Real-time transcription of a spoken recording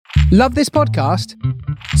Love this podcast?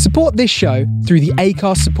 Support this show through the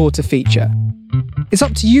Acast supporter feature. It's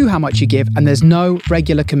up to you how much you give, and there's no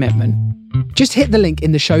regular commitment. Just hit the link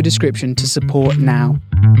in the show description to support now.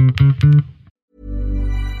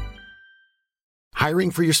 Hiring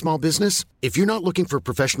for your small business? If you're not looking for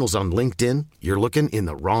professionals on LinkedIn, you're looking in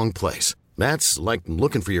the wrong place. That's like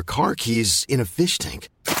looking for your car keys in a fish tank.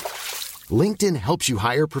 LinkedIn helps you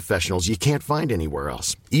hire professionals you can't find anywhere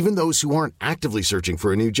else, even those who aren't actively searching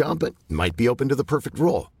for a new job but might be open to the perfect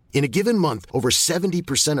role. In a given month, over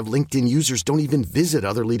 70% of LinkedIn users don't even visit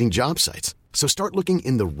other leading job sites. So start looking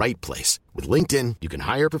in the right place. With LinkedIn, you can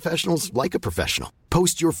hire professionals like a professional.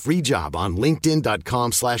 Post your free job on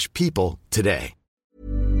linkedin.com/people today.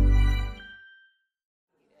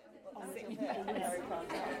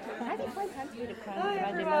 Hi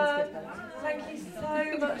everyone, thank you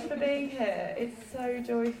so much for being here. It's so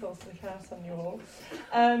joyful to look out on you all.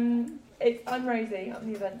 I'm Rosie, I'm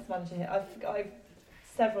the events manager here. I've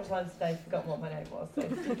several times today forgotten what my name was,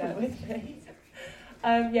 so bear with me.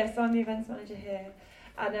 Yes, I'm the events manager here,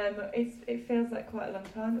 and it feels like quite a long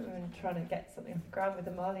time that we've been trying to get something off the ground with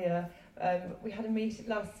Amaliah. We had a meeting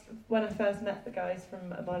when I first met the guys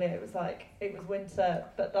from Amaliah. It was winter,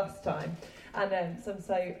 but last time, and so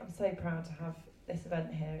I'm so proud to have this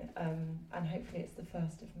event here, and hopefully it's the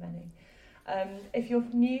first of many. If you're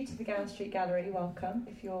new to the Gower Street Gallery, welcome.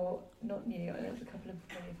 If you're not new, and there's a couple of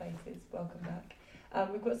familiar faces, welcome back.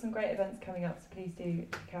 We've got some great events coming up, so please do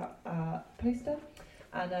check out our poster.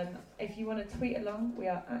 And if you want to tweet along, we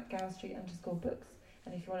are at Gower Street_books.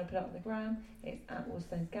 And if you want to put it on the gram, it's at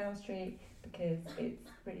Waterstones Gower Street, because it's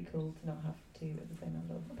really cool to not have two of the same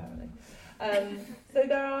handle, apparently. So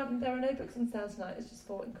there are no books on sale tonight. It's just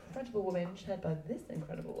for incredible women, shared by this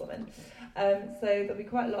incredible woman. So there'll be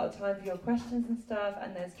quite a lot of time for your questions and stuff,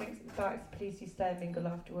 and there's drinks at the back, so please do stay and mingle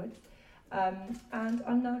afterwards. And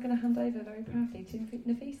I'm now going to hand over very proudly to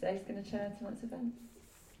Nafisa, who's going to chair tonight's event.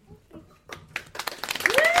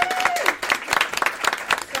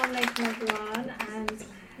 Assalamu alaikum everyone, and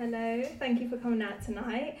hello, thank you for coming out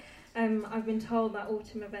tonight. I've been told that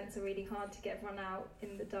autumn events are really hard to get everyone out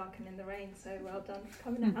in the dark and in the rain, so well done for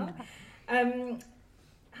coming out.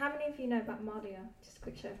 How many of you know about Amaliah? Just a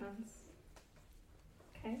quick show of hands.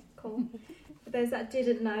 Okay, cool. For those that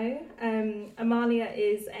didn't know, Amaliah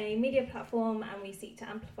is a media platform, and we seek to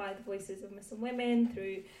amplify the voices of Muslim women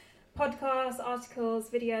through podcasts, articles,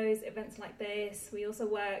 videos, events like this. We also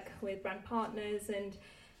work with brand partners, and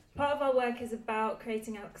part of our work is about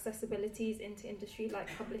creating accessibilities into industry like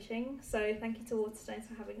publishing. So thank you to Waterstones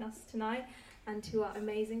for having us tonight, and to our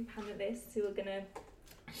amazing panellists who are going to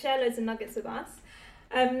share loads of nuggets with us.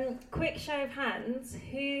 Quick show of hands,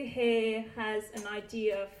 who here has an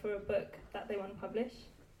idea for a book that they want to publish?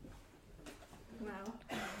 Wow.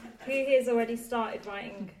 Who here's already started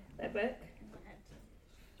writing their book?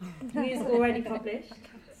 Who's already published?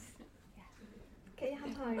 Get your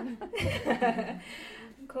hand home.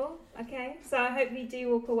 Cool, okay. So I hope you do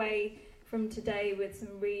walk away from today with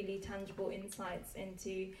some really tangible insights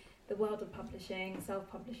into the world of publishing,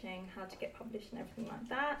 self-publishing, how to get published and everything like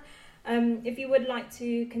that. If you would like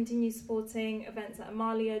to continue supporting events at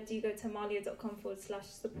Amaliah, do go to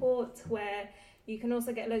amaliah.com/support, where you can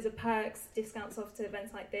also get loads of perks, discounts off to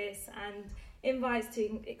events like this, and invites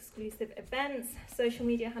to exclusive events. Social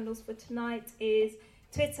media handles for tonight is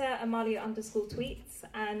Twitter, Amaliah_tweets,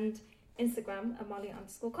 and Instagram,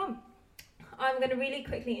 Amaliah_com. I'm going to really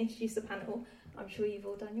quickly introduce the panel. I'm sure you've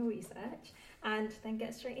all done your research, and then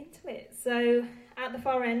get straight into it. So at the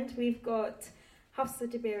far end, we've got Hafsa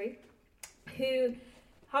Dabiri,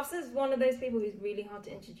 Hafsa is one of those people who's really hard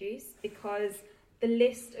to introduce, because the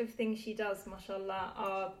list of things she does, mashallah,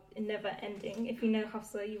 are never ending. If you know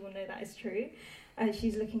Hafsa, you will know that is true.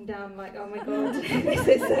 She's looking down like, oh my God, this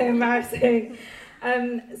is so embarrassing.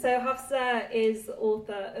 So Hafsa is the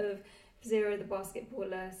author of Zero the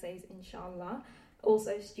Basketballer Says Inshallah,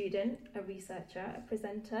 also a student, a researcher, a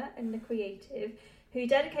presenter, and a creative who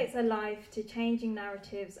dedicates her life to changing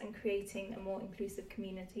narratives and creating a more inclusive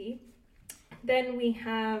community. Then we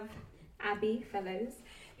have Abby Fellows,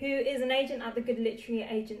 who is an agent at the Good Literary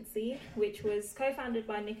Agency, which was co-founded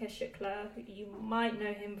by Nikesh Shukla, who you might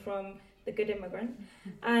know him from The Good Immigrant.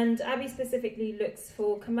 And Abby specifically looks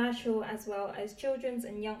for commercial as well as children's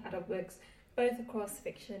and young adult books, both across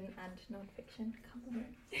fiction and non-fiction.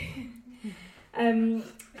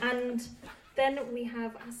 And then we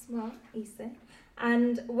have Asma Issa.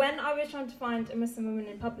 And when I was trying to find a Muslim woman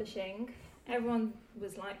in publishing, everyone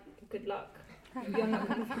was like, good luck, you're not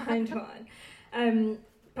going to find one.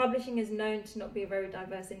 Publishing is known to not be a very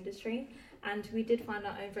diverse industry, and we did find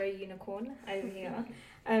our own very unicorn over here.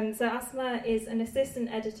 So Asma is an assistant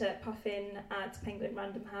editor at Puffin at Penguin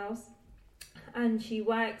Random House, and she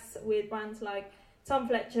works with brands like Tom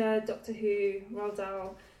Fletcher, Doctor Who, Roald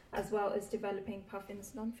Dahl, as well as developing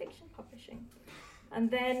Puffin's non-fiction publishing. And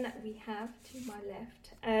then we have, to my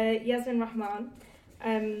left, Yasmin Rahman.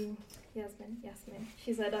 Yasmin.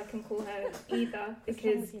 She said I can call her either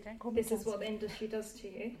because this is what the industry does to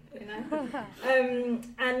you, you know.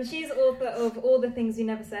 And she's author of All the Things You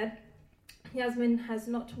Never Said. Yasmin has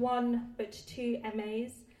not one but 2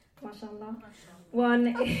 MAs, mashallah. One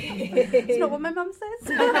is... It's not what my mum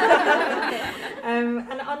says.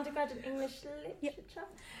 An undergraduate English literature.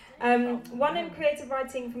 One in creative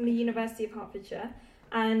writing from the University of Hertfordshire,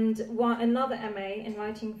 and another MA in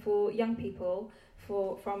writing for young people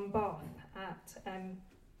from Bath at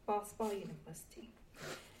Bath Spa University.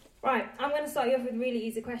 Right, I'm going to start you off with a really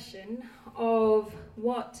easy question of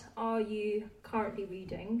what are you currently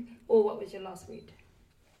reading, or what was your last read?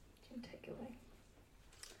 Do you take it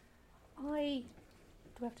away?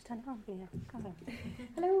 Do we have to turn it on? Yeah. Okay.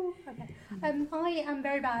 Hello. Okay. I am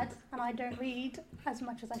very bad, and I don't read as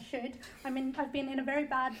much as I should. I've been in a very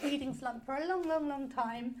bad reading slump for a long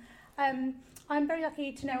time. I'm very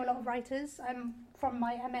lucky to know a lot of writers from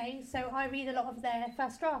my MA, so I read a lot of their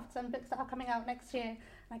first drafts and books that are coming out next year.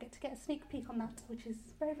 I get to get a sneak peek on that, which is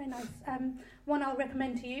very, very nice. One I'll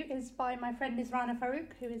recommend to you is by my friend Israna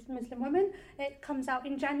Farouk, who is a Muslim woman. It comes out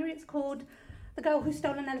in January. It's called The Girl Who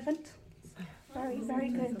Stole an Elephant. Very, very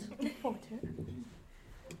good. Look forward to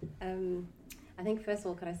it. I think first of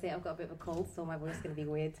all, can I say I've got a bit of a cold, so my voice is going to be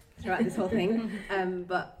weird throughout this whole thing.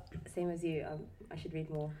 But same as you, I should read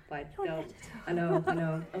more, but I don't. I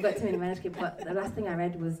know. I've got too many manuscripts, but the last thing I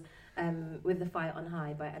read was With the Fire on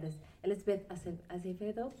High by Elizabeth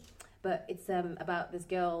Acevedo. But it's about this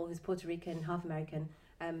girl who's Puerto Rican, half American,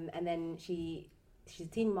 and then she's a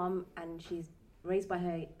teen mom, and she's raised by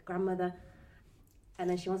her grandmother, and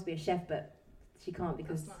then she wants to be a chef, but she can't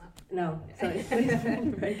because so it's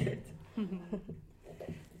very good.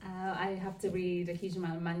 I have to read a huge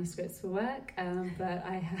amount of manuscripts for work, but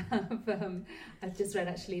I have I've just read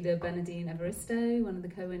actually the Bernardine Evaristo, one of the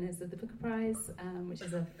co-winners of the Booker Prize, which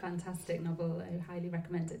is a fantastic novel. I highly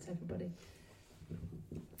recommend it to everybody.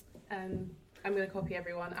 I'm going to copy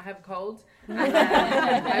everyone. I have a cold, and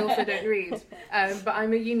I also don't read, but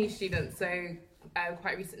I'm a uni student, so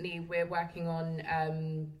quite recently we're working on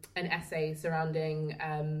an essay surrounding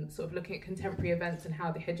sort of looking at contemporary events and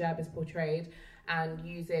how the hijab is portrayed, and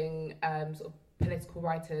using sort of political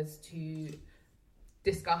writers to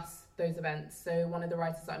discuss those events. So one of the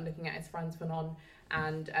writers that I'm looking at is Frantz Fanon,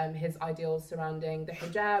 and his ideals surrounding the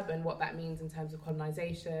hijab and what that means in terms of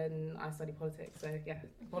colonisation. I study politics, so yeah,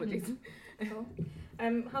 apologies. Cool.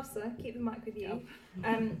 Hafsa, keep the mic with you.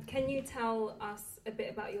 Can you tell us a bit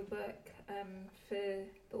about your book for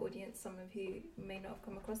the audience, some of who may not have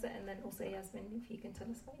come across it, and then also Yasmin, if you can tell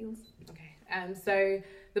us about yours. Okay, so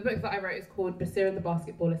the book that I wrote is called Basira the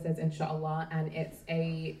Basketballer Says Inshallah, and it's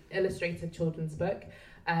a illustrated children's book.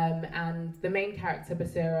 And the main character,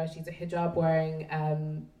 Basira, she's a hijab-wearing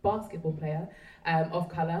basketball player of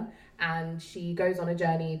colour, and she goes on a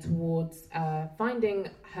journey towards finding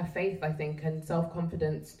her faith, I think, and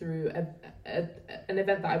self-confidence through an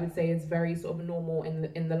event that I would say is very sort of normal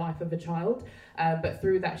in the life of a child. But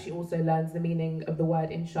through that, she also learns the meaning of the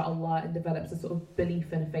word inshallah and develops a sort of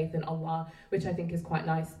belief and a faith in Allah, which I think is quite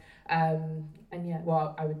nice. And yeah,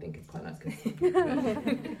 well, I would think it's quite nice.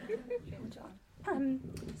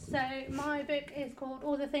 So my book is called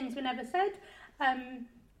All the Things We Never Said.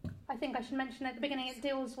 I think I should mention at the beginning it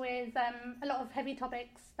deals with a lot of heavy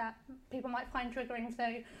topics that people might find triggering,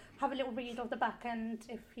 so have a little read of the back end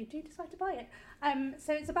if you do decide to buy it.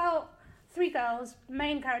 So it's about 3 girls. The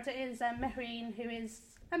main character is Mehreen, who is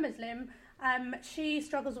a Muslim. She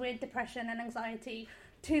struggles with depression and anxiety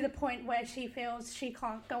to the point where she feels she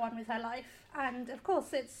can't go on with her life. And of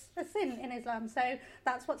course it's a sin in Islam, so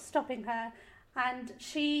that's what's stopping her. And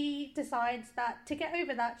she decides that to get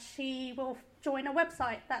over that, she will join a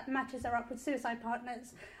website that matches her up with suicide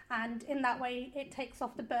partners. And in that way, it takes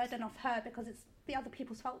off the burden off her because it's the other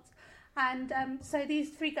people's fault. And so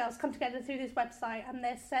these 3 girls come together through this website, and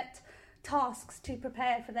they're set tasks to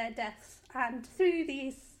prepare for their deaths. And through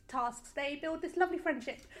these tasks, they build this lovely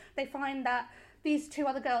friendship. They find that these 2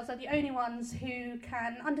 other girls are the only ones who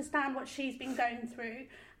can understand what she's been going through,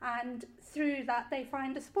 and through that they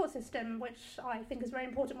find a support system, which I think is very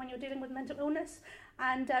important when you're dealing with mental illness.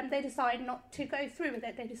 And they decide not to go through with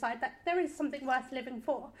it. They decide that there is something worth living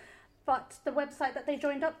for, but the website that they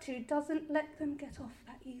joined up to doesn't let them get off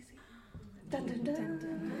that easy. Dun, dun,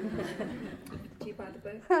 dun. Do you buy the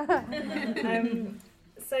book?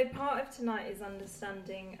 So part of tonight is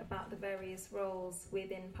understanding about the various roles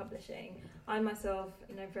within publishing. I myself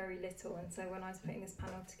know very little, and so when I was putting this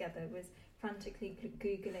panel together was frantically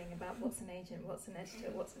Googling about what's an agent, what's an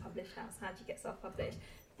editor, what's a published house, how do you get self-published.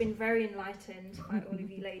 Been very enlightened by all of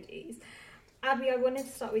you ladies. Abby, I wanted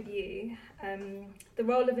to start with you. The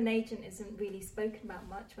role of an agent isn't really spoken about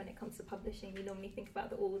much when it comes to publishing. You normally think about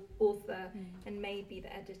the author and maybe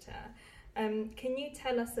the editor. Can you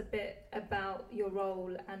tell us a bit about your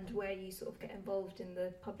role and where you sort of get involved in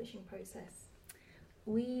the publishing process?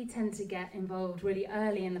 We tend to get involved really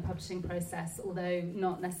early in the publishing process, although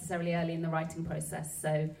not necessarily early in the writing process.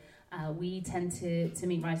 So we tend to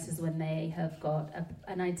meet writers when they have got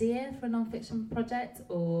an idea for a non-fiction project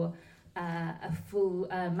or a full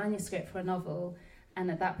manuscript for a novel, and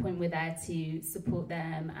at that point we're there to support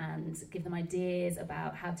them and give them ideas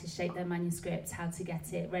about how to shape their manuscripts, how to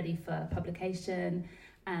get it ready for publication,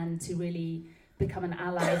 and to really become an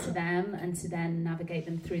ally to them and to then navigate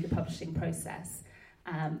them through the publishing process.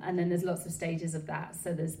 And then there's lots of stages of that.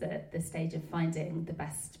 So there's the stage of finding the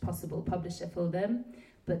best possible publisher for them,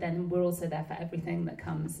 but then we're also there for everything that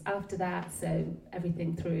comes after that. So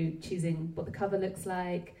everything through choosing what the cover looks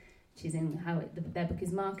like, choosing how their book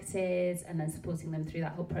is marketed, and then supporting them through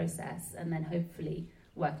that whole process, and then hopefully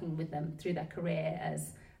working with them through their career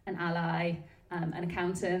as an ally, an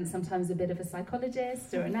accountant, sometimes a bit of a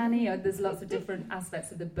psychologist or a nanny, or there's lots of different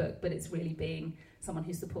aspects of the book, but it's really being someone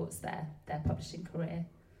who supports their publishing career.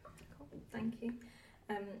 Cool. Thank you.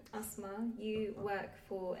 Asma, you work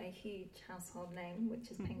for a huge household name,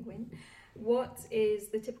 which is Penguin. What is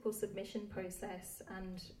the typical submission process,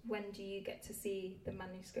 and when do you get to see the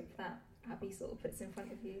manuscript that Abby sort of puts in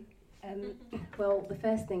front of you? Well, the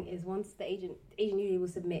first thing is once the agent usually will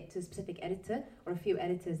submit to a specific editor or a few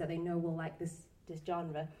editors that they know will like this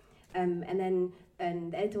genre, and then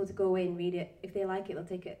the editor will go away and read it. If they like it, they'll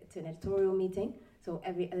take it to an editorial meeting. So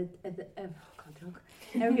every other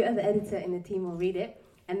editor in the team will read it,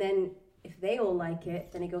 and then if they all like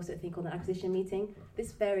it, then it goes to a thing called an acquisition meeting.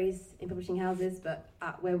 This varies in publishing houses, but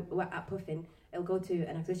at Puffin, it'll go to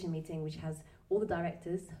an acquisition meeting which has all the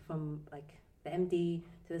directors, from like the MD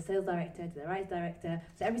to the sales director to the rights director.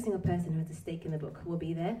 So every single person who has a stake in the book will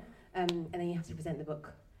be there, and then you have to present the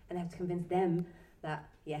book, and you have to convince them that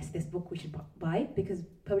yes, this book we should buy, because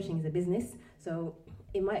publishing is a business. So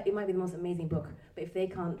it might be the most amazing book, but if they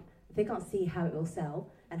can't see how it will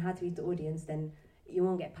sell and how to reach the audience, then you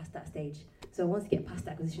won't get past that stage. So once you get past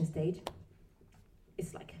the acquisition stage,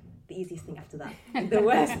 it's like the easiest thing after that. The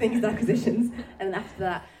worst thing is the acquisitions, and then after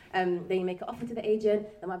that, then you make an offer to the agent.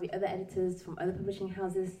 There might be other editors from other publishing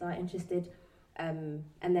houses that are interested, and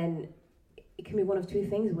then it can be one of two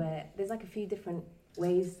things where there's like a few different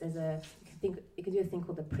ways. You can do a thing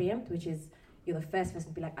called the preempt, which is you're the first person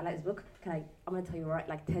to be like, I like this book. I'm going to tell you right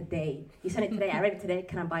like today. You send it today. I read it today.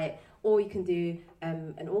 Can I buy it? Or you can do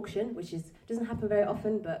an auction, which doesn't happen very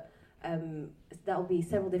often, but that'll be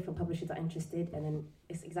several different publishers that are interested, and then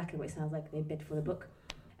it's exactly what it sounds like. They bid for the book,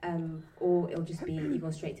 or it'll just be you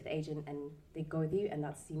go straight to the agent and they go with you, and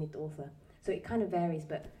that's you meet the author. So it kind of varies,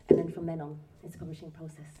 and then from then on, it's a publishing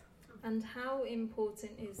process. And how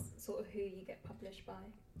important is sort of who you get published by?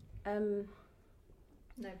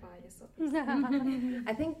 No bias, obviously.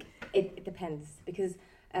 I think it depends, because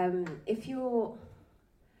it's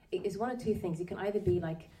one of two things. You can either be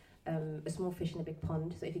like a small fish in a big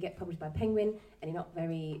pond. So if you get published by Penguin and you're not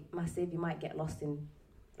very massive, you might get lost in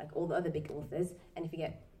like all the other big authors. And if you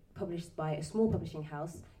get published by a small publishing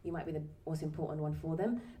house, you might be the most important one for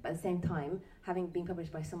them. But at the same time, having been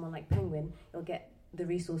published by someone like Penguin, you'll get the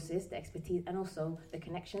resources, the expertise, and also the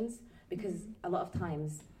connections. Because a lot of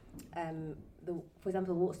times, for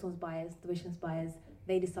example, the Waterstones buyers, the Wishlist buyers,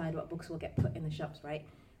 they decide what books will get put in the shops, right?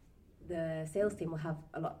 The sales team will have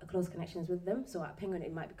a lot of close connections with them. So at Penguin,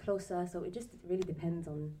 it might be closer. So it just really depends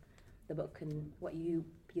on the book and what you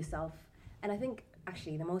yourself. And I think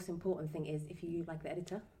actually the most important thing is if you like the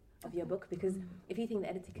editor of your book, because if you think the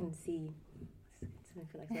editor can see,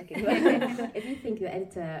 if you think the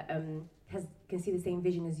editor can see the same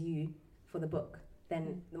vision as you for the book,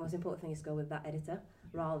 then the most important thing is to go with that editor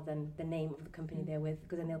rather than the name of the company they're with,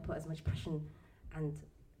 because then they'll put as much passion and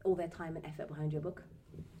all their time and effort behind your book.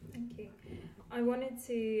 Thank you. I wanted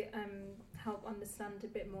to help understand a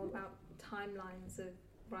bit more about timelines of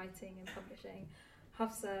writing and publishing.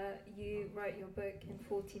 Hafsa, you wrote your book in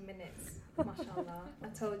 40 minutes, mashallah. I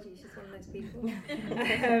told you, she's one of those people.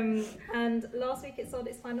 And last week it sold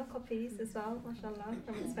its final copies as well, mashallah,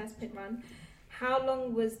 from its first print run. How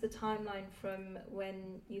long was the timeline from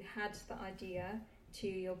when you had the idea to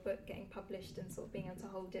your book getting published and sort of being able to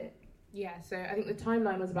hold it? Yeah, so I think the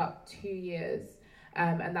timeline was about 2 years.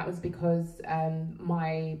 And that was because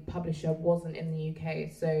my publisher wasn't in the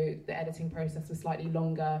UK, so the editing process was slightly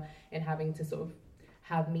longer in having to sort of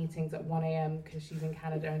have meetings at 1 a.m. because she's in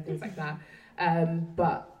Canada and things like that.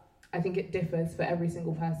 But I think it differs for every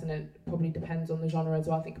single person. It probably depends on the genre as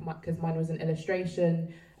well. I think because mine was an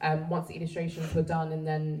illustration. Once the illustrations were done, and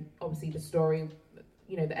then obviously the story,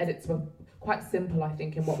 the edits were quite simple, I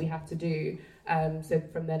think, in what we had to do. So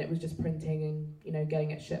from then it was just printing and,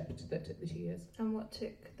 getting it shipped that took the 2 years. And what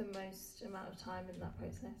took the most amount of time in that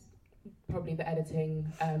process? Probably the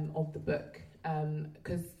editing of the book,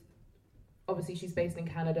 because obviously she's based in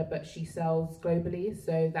Canada, but she sells globally.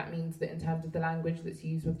 So that means that in terms of the language that's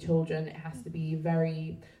used with children, it has to be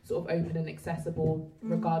very sort of open and accessible,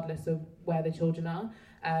 regardless of where the children are.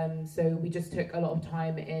 So we just took a lot of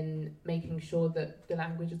time in making sure that the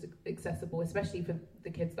language is accessible, especially for the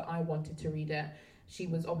kids that I wanted to read it. She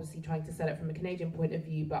was obviously trying to sell it from a Canadian point of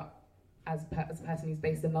view, but as a person who's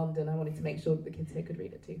based in London, I wanted to make sure that the kids here could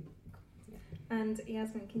read it too. Yeah. And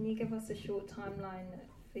Yasmin, can you give us a short timeline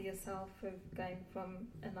for yourself of going from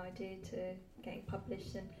an idea to getting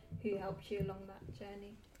published, and who helped you along that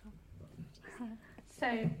journey? So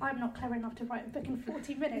I'm not clever enough to write a book in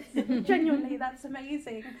 40 minutes. Genuinely, that's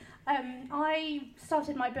amazing. I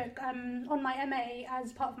started my book on my MA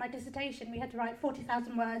as part of my dissertation. We had to write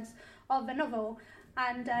 40,000 words of a novel.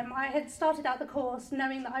 And I had started out the course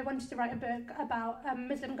knowing that I wanted to write a book about a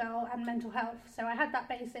Muslim girl and mental health. So I had that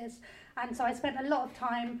basis. And so I spent a lot of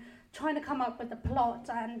time trying to come up with the plot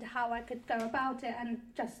and how I could go about it, and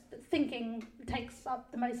just thinking takes up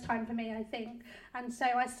the most time for me, I think. And so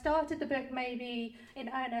I started the book maybe in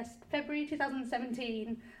earnest February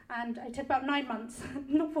 2017, and it took about 9 months,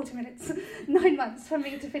 not 40 minutes, 9 months for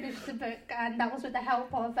me to finish the book, and that was with the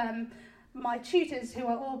help of my tutors, who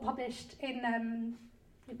are all published in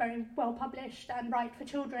very well published and write for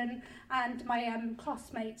children, and my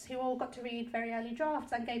classmates, who all got to read very early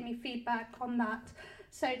drafts and gave me feedback on that.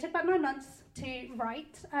 So it took about 9 months to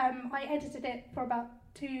write. I edited it for about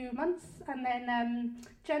 2 months, and then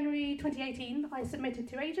January 2018 I submitted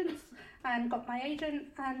to agents and got my agent,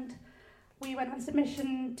 and we went on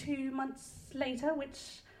submission 2 months later,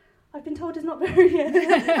 which I've been told is not very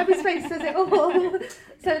happy space says it all.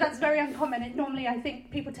 So that's very uncommon. Normally I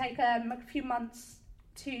think people take a few months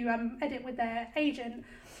to edit with their agent,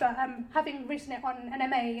 but having written it on an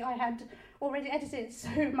MA, I had already edited it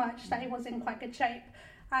so much that it was in quite good shape,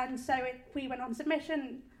 and so we went on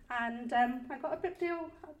submission, and I got a book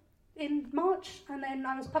deal in March, and then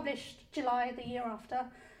I was published July the year after,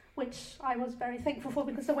 which I was very thankful for,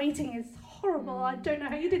 because the waiting is horrible. I don't know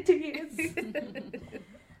how you did 2 years.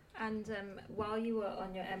 And while you were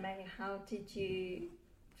on your MA, how did you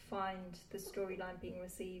find the storyline being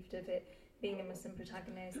received of it being a Muslim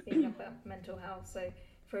protagonist, being about mental health? So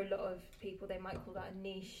for a lot of people, they might call that a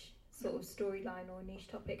niche sort of storyline or a niche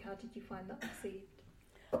topic. How did you find that received?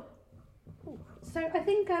 So I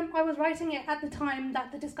think I was writing it at the time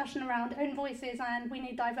that the discussion around own voices and we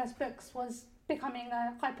need diverse books was becoming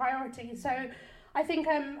a high priority. So I think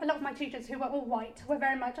a lot of my tutors, who were all white, were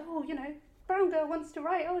very much, brown girl wants to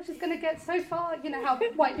write, she's going to get so far. You know how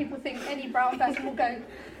white people think any brown person will go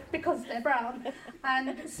because they're brown.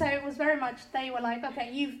 And so it was very much, they were like, okay,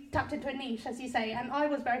 you've tapped into a niche, as you say, and I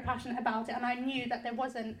was very passionate about it, and I knew that there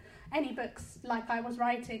wasn't any books like I was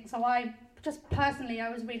writing, so I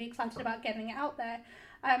was really excited about getting it out there.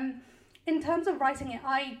 In terms of writing it,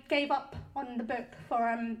 I gave up on the book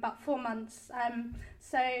for about 4 months.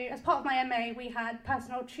 So as part of my MA, we had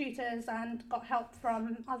personal tutors and got help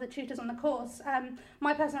from other tutors on the course.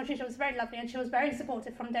 My personal tutor was very lovely, and she was very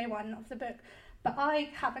supportive from day one of the book. But I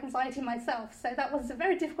have anxiety myself, so that was a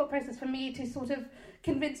very difficult process for me to sort of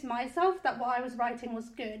convince myself that what I was writing was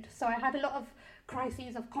good. So I had a lot of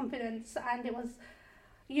crises of confidence, and it was,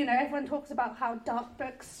 everyone talks about how dark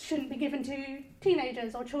books shouldn't be given to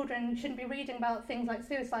teenagers, or children shouldn't be reading about things like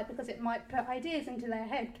suicide because it might put ideas into their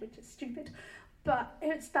head, which is stupid. But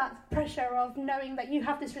it's that pressure of knowing that you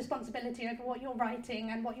have this responsibility over what you're writing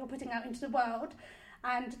and what you're putting out into the world.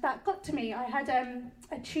 And that got to me. I had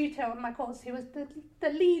a tutor on my course who was the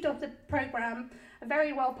lead of the programme, a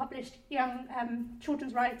very well-published young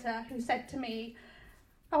children's writer, who said to me,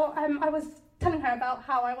 I was telling her about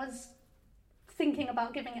how I was thinking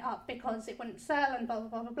about giving it up because it wouldn't sell and blah, blah,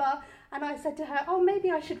 blah, blah, blah. And I said to her, maybe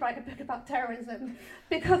I should write a book about terrorism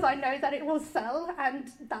because I know that it will sell, and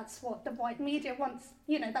that's what the white media wants.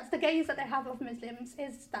 That's the gaze that they have of Muslims,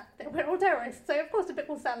 is that we're all terrorists. So of course the book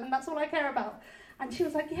will sell, and that's all I care about. And she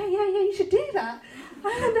was like, yeah, you should do that.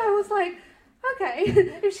 And I was like, okay,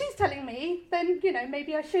 if she's telling me, then,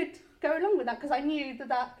 maybe I should go along with that, because I knew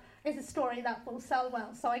that is a story that will sell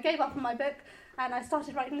well. So I gave up on my book, and I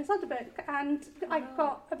started writing this other book, and I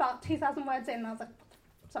got about 2,000 words in, and I was like,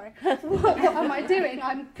 sorry, what am I doing?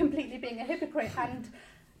 I'm completely being a hypocrite, and,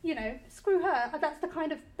 you know, screw her. That's the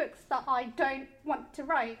kind of books that I don't want to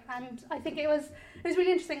write. And I think it was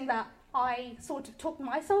really interesting that I sort of talked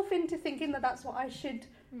myself into thinking that that's what I should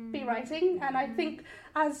be writing. And I think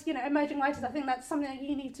as, you know, emerging writers, I think that's something that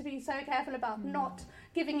you need to be so careful about, not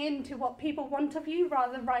giving in to what people want of you,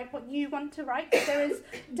 rather write what you want to write. There is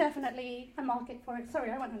definitely a market for it.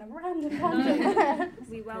 Sorry, I went on a random tangent.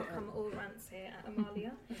 We welcome all rants here at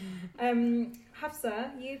Amaliah.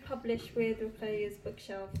 Hafsa, you publish with Ruqayyah's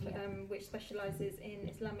Bookshelf, which specialises in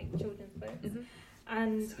Islamic children's books.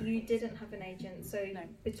 And you didn't have an agent, so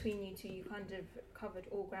between you two, you kind of covered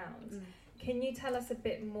all grounds. Can you tell us a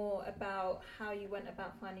bit more about how you went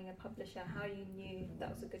about finding a publisher, how you knew that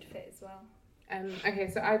was a good fit as well? Okay,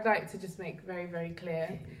 so I'd like to just make very, very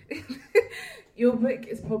clear. Your book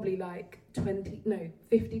is probably like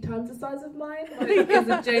 50 times the size of mine. Like, it's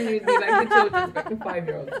a genuinely like a children's book for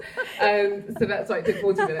 5-year-olds. So that's why it took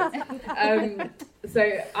 40 minutes.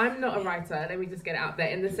 So I'm not a writer, let me just get it out there,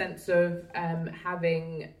 in the sense of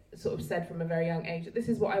having sort of said from a very young age that this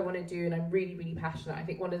is what I want to do, and I'm really, really passionate. I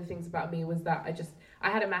think one of the things about me was that I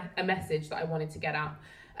had a message that I wanted to get out.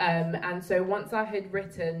 And so once I had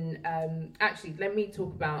written, actually, let me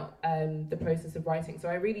talk about the process of writing. So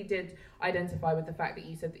I really did identify with the fact that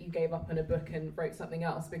you said that you gave up on a book and wrote something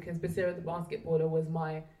else, because Basira the Basketballer was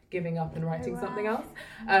my giving up and writing something else.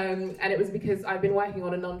 And it was because I've been working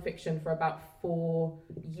on a non-fiction for about 4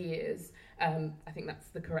 years. I think that's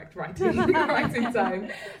the correct writing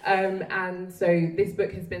time. And so this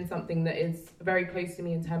book has been something that is very close to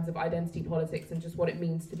me in terms of identity politics and just what it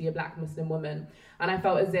means to be a Black Muslim woman. And I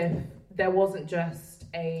felt as if there wasn't just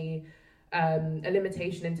a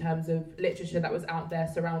limitation in terms of literature that was out there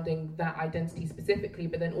surrounding that identity specifically,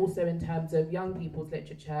 but then also in terms of young people's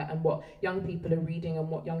literature and what young people are reading and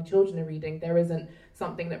what young children are reading. There isn't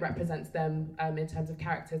something that represents them in terms of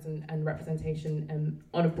characters and representation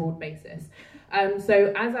on a broad basis.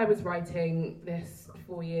 So as I was writing this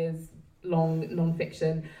 4 years long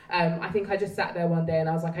non-fiction, I think I just sat there one day and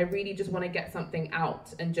I was like, I really just want to get something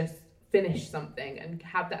out and just finish something and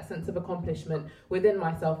have that sense of accomplishment within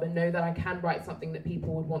myself and know that I can write something that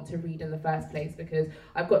people would want to read in the first place, because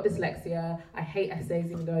I've got dyslexia. I hate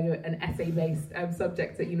essays, even though I do an essay-based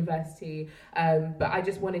subject at university, but I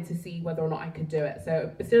just wanted to see whether or not I could do it.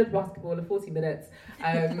 So Basira the Basketballer, 40 minutes.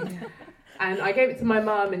 And I gave it to my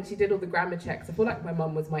mum, and she did all the grammar checks. I feel like my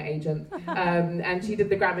mum was my agent. And she did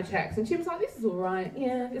the grammar checks, and she was like, this is all right.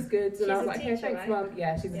 Yeah, it's good. And I was like, okay, thanks, Mum.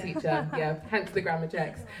 Yeah, she's a teacher. Yeah, hence the grammar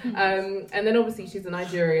checks. And then obviously she's a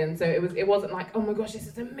Nigerian, so it wasn't like, oh my gosh, this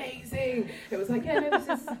is amazing. It was like, yeah, no,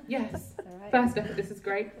 this is, yes. First effort, this is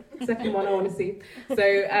great. Second one, I want to see. So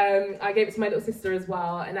I gave it to my little sister as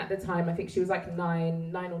well. And at the time, I think she was like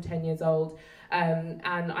 9 or 10 years old. And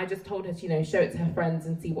I just told her to, show it to her friends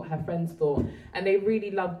and see what her friends thought. And they really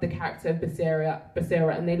loved the character of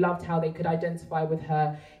Basira, and they loved how they could identify with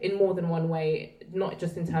her in more than one way, not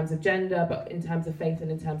just in terms of gender, but in terms of faith and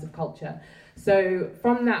in terms of culture. So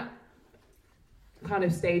from that kind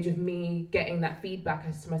of stage of me getting that feedback,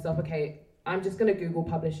 I said to myself, okay, I'm just going to Google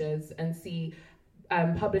publishers and see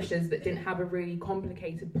publishers that didn't have a really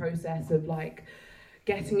complicated process of like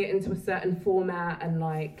getting it into a certain format and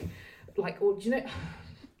or do you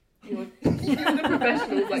know, the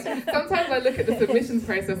professionals, like sometimes I look at the submissions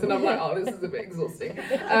process and I'm like, oh, this is a bit exhausting.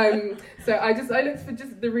 So I looked for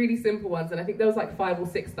just the really simple ones, and I think there was like 5 or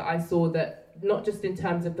 6 that I saw that not just in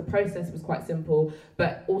terms of the process was quite simple,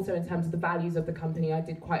 but also in terms of the values of the company, I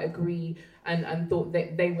did quite agree and thought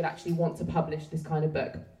that they would actually want to publish this kind of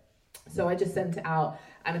book. So I just sent it out,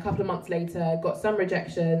 and a couple of months later got some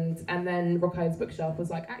rejections, and then Ruqayyah's Bookshelf was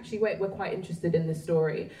like, actually wait, we're quite interested in this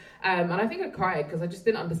story. And I think I cried because I just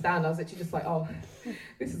didn't understand. I was actually just like, oh,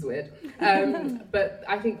 this is weird. But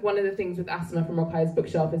I think one of the things with Asma from Ruqayyah's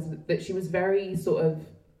Bookshelf is that she was very sort of,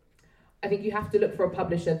 I think you have to look for a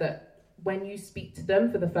publisher that when you speak to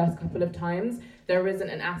them for the first couple of times, there isn't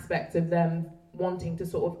an aspect of them wanting to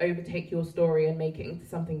sort of overtake your story and make it into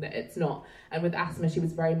something that it's not. And with Asma, she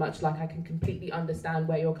was very much like, I can completely understand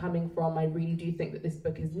where you're coming from. I really do think that this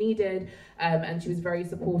book is needed. And she was very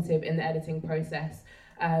supportive in the editing process.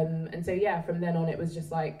 And so, yeah, from then on, it was just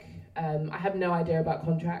like, I have no idea about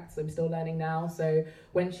contracts. I'm still learning now. So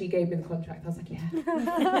when she gave me the contract, I was like, yeah.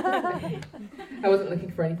 Okay. I wasn't looking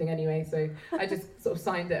for anything anyway. So I just sort of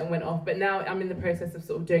signed it and went off. But now I'm in the process of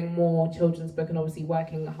sort of doing more children's book and obviously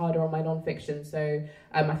working harder on my non-fiction. So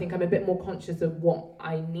I think I'm a bit more conscious of what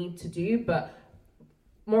I need to do. But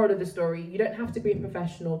moral of the story, you don't have to be a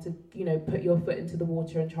professional to, you know, put your foot into the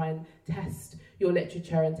water and try and test your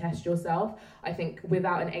literature and test yourself. I think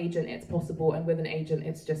without an agent, it's possible, and with an agent,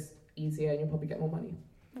 it's just easier, and you'll probably get more money.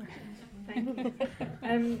 Thank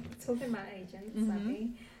you. Talking about agents,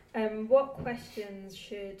 Abby, what questions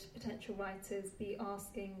should potential writers be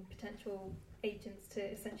asking potential agents to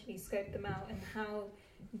essentially scope them out, and how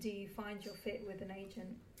do you find your fit with an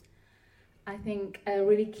agent? I think a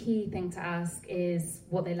really key thing to ask is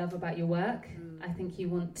what they love about your work. I think you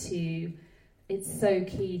want to, it's so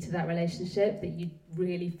key to that relationship that you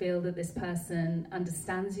really feel that this person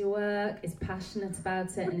understands your work, is passionate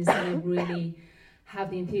about it, and is going to really have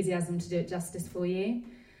the enthusiasm to do it justice for you.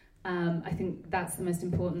 I think that's the most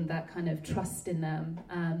important, that kind of trust in them.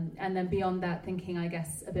 And then beyond that, thinking, I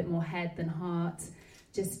guess, a bit more head than heart,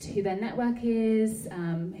 just who their network is,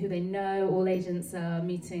 who they know. All agents are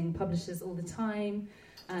meeting publishers all the time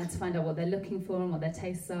to find out what they're looking for and what their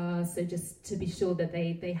tastes are. So just to be sure that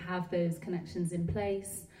they have those connections in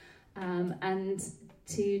place, and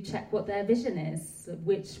to check what their vision is.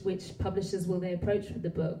 Which publishers will they approach with the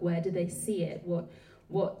book? Where do they see it?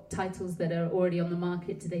 What titles that are already on the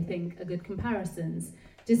market do they think are good comparisons?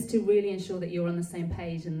 Just to really ensure that you're on the same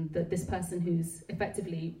page, and that this person who's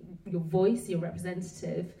effectively your voice, your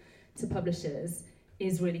representative to publishers,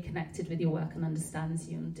 is really connected with your work and understands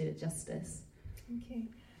you and do it justice. Thank you.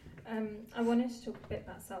 I wanted to talk a bit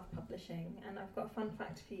about self-publishing, and I've got a fun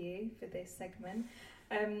fact for you for this segment.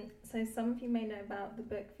 So some of you may know about the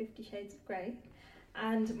book 50 Shades of Grey,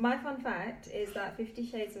 and my fun fact is that 50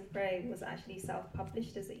 Shades of Grey was actually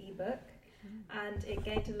self-published as an ebook, and it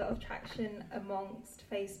gained a lot of traction amongst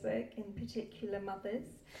Facebook, in particular mothers.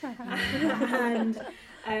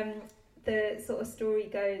 And the sort of story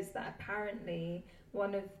goes that apparently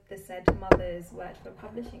one of the said mothers worked for a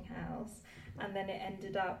publishing house, and then it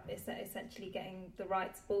ended up essentially getting the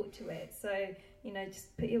rights bought to it. So, you know,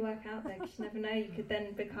 just put your work out there, because you never know, you could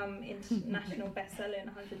then become international bestseller in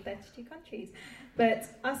 132 countries. But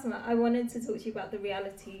Asma, I wanted to talk to you about the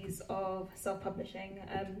realities of self-publishing,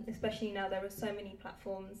 especially now there are so many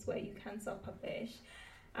platforms where you can self-publish.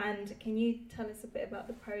 And can you tell us a bit about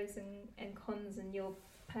the pros and cons and your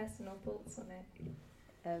personal thoughts on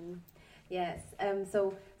it? Yes,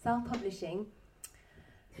 so self-publishing,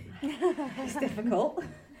 it's difficult.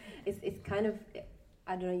 It's kind of,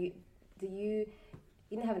 I don't know, you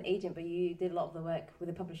didn't have an agent, but you did a lot of the work with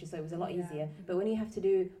a publisher, so it was a lot easier. But when you have to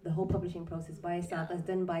do the whole publishing process by yourself, that's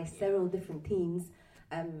done by several different teams,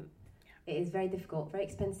 it is very difficult, very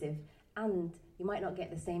expensive, and you might not get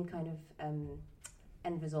the same kind of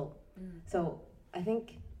end result. So I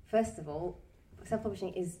think, first of all,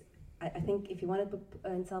 self-publishing is, I think if you want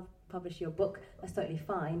to self-publish your book, that's totally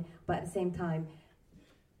fine, but at the same time,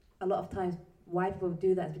 a lot of times why people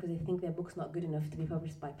do that is because they think their book's not good enough to be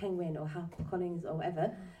published by Penguin or HarperCollins or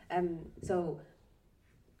whatever. So,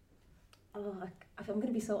 I'm going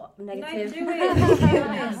to be so negative. No,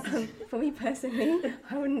 do it. For me personally,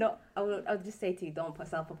 I would just say to you, don't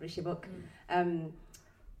self-publish your book.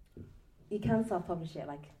 You can self-publish it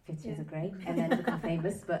like 50 Shades of Grey and then become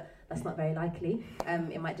famous, but that's not very likely.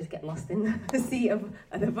 It might just get lost in the sea of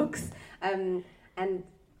other books. And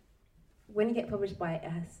when you get published by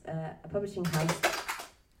a publishing house,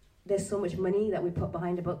 there's so much money that we put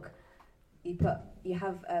behind a book. You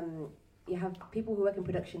have people who work in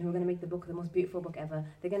production who are going to make the book the most beautiful book ever.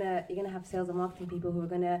 You're gonna have sales and marketing people who are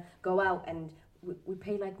going to go out, and we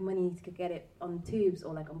pay like money to get it on tubes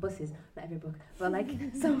or like on buses. Not every book, but like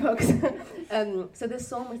some books. So there's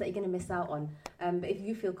so much that you're going to miss out on. But if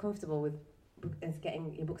you feel comfortable with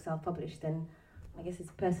getting your book self-published, then I guess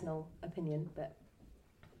it's a personal opinion, but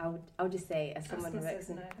I would just say, as someone who works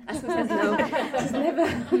in... Asma says no. Just never.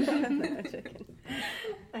 No, joking.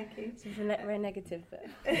 Thank you. It's very negative. But.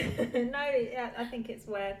 No, yeah, I think it's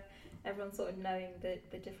worth everyone sort of knowing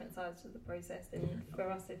the different sides of the process. And for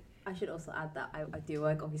us, I should also add that I do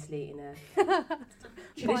work, obviously, in a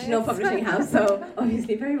traditional publishing house, so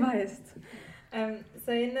obviously very biased.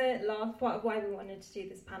 So in the last part of why we wanted to do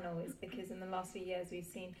this panel is because in the last few years we've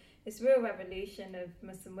seen this real revolution of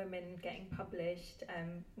Muslim women getting published.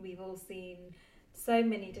 We've all seen so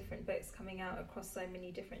many different books coming out across so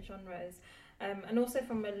many different genres, and also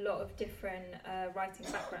from a lot of different writing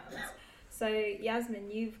backgrounds. So Yasmin,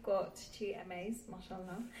 you've got 2 MAs,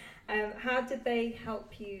 mashallah. How did they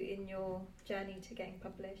help you in your journey to getting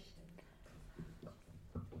published?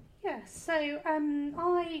 Yeah, so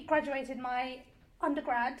I graduated my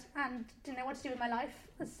undergrad and didn't know what to do with my life.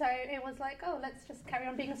 So it was like, oh, let's just carry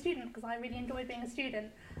on being a student, because I really enjoyed being a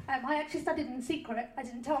student. I actually studied in secret. I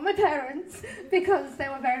didn't tell my parents because they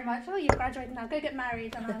were very much, oh, you've graduated now, go get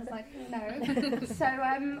married. And I was like, no. So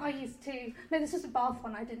I used to, no, this was a Bath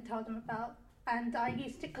one I didn't tell them about. And I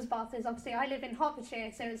used to, because Bath is obviously, I live in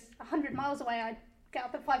Hertfordshire, so it's 100 miles away. I'd get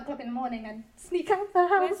up at 5 o'clock in the morning and sneak out the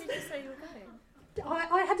house. Where did you say you were going?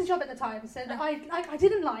 I had a job at the time, so that I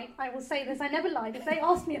didn't lie. I will say this, I never lied. If they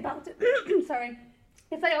asked me about it, sorry,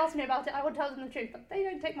 if they asked me about it, I would tell them the truth, but they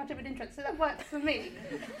don't take much of an interest, so that works for me.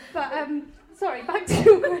 But, sorry, back to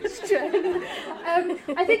your question.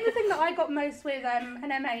 I think the thing that I got most with an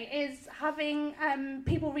MA is having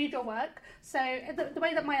people read your work. So the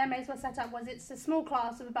way that my MAs were set up was it's a small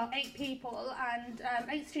class of about 8 people and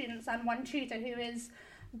 8 students and 1 tutor who is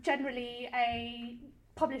generally a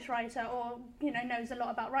published writer or knows a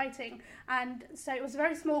lot about writing, and so it was a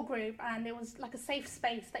very small group and it was like a safe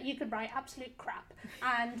space that you could write absolute crap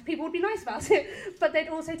and people would be nice about it, but they'd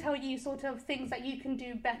also tell you sort of things that you can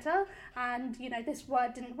do better, and this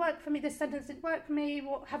word didn't work for me, this sentence didn't work for me,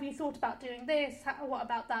 what have you thought about doing this, what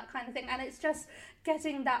about that kind of thing. And it's just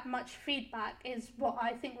getting that much feedback is what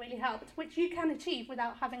I think really helped, which you can achieve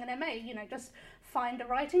without having an MA. Just find a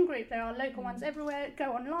writing group. There are local ones everywhere.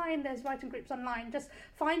 Go online. There's writing groups online. Just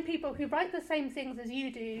find people who write the same things as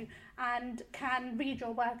you do and can read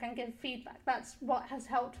your work and give feedback. That's what has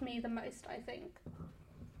helped me the most, I think.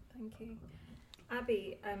 Thank you.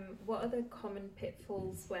 Abby, what are the common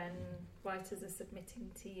pitfalls when writers are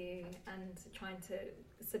submitting to you and trying to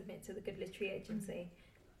submit to the Good Literary Agency?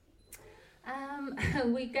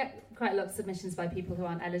 We get quite a lot of submissions by people who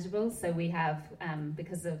aren't eligible, so we have,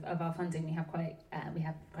 because of our funding, we have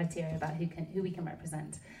criteria about who we can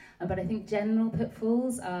represent. But I think general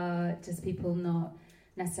pitfalls are just people not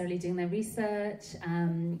necessarily doing their research.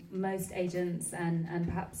 Most agents, and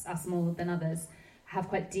perhaps us more than others, have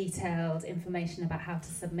quite detailed information about how to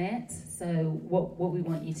submit. So what we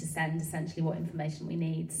want you to send, essentially what information we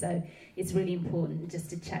need. So it's really important just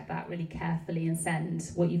to check that really carefully and send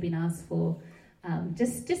what you've been asked for,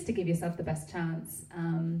 just to give yourself the best chance.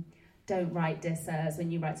 Don't write Dear Sirs when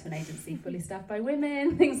you write to an agency fully staffed by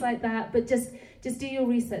women, things like that. But just do your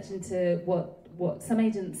research into what some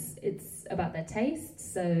agents, it's about their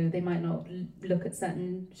taste. So they might not look at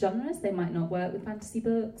certain genres. They might not work with fantasy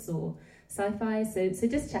books or sci-fi, so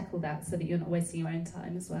just check all that so that you're not wasting your own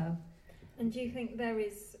time as well. And do you think there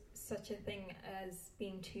is such a thing as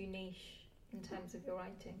being too niche in terms of your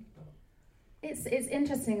writing? It's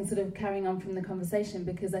interesting sort of carrying on from the conversation,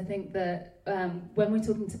 because I think that when we're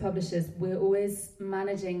talking to publishers, we're always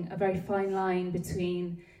managing a very fine line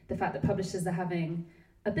between the fact that publishers are having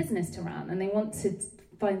a business to run and they want to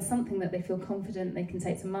find something that they feel confident they can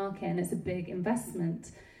take to market, and it's a big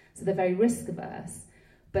investment, so they're very risk averse.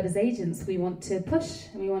 But as agents, we want to push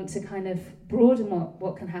and we want to kind of broaden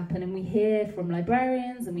what can happen. And we hear from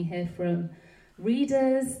librarians and we hear from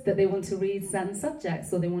readers that they want to read certain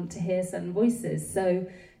subjects or they want to hear certain voices. So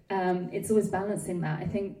it's always balancing that. I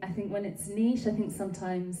think when it's niche, I think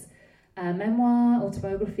sometimes memoir,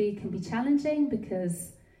 autobiography can be challenging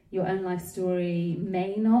because your own life story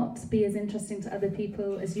may not be as interesting to other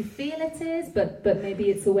people as you feel it is, but maybe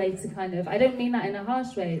it's a way to kind of, I don't mean that in a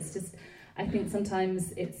harsh way, it's just, I think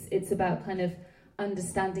sometimes it's about kind of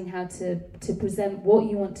understanding how to present what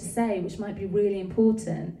you want to say, which might be really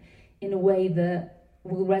important, in a way that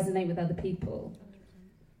will resonate with other people.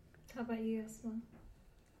 How about you, Asma?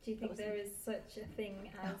 Do you think there is such a thing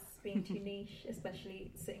as being too niche,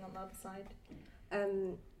 especially sitting on the other side?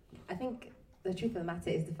 I think the truth of the matter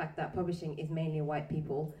is the fact that publishing is mainly white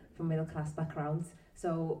people from middle class backgrounds.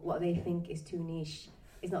 So what they think is too niche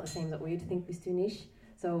is not the same that we would think is too niche.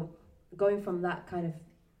 So going from that kind of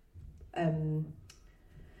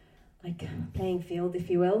like playing field, if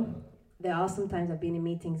you will, there are sometimes I've been in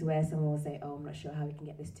meetings where someone will say, oh, I'm not sure how we can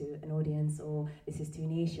get this to an audience, or this is too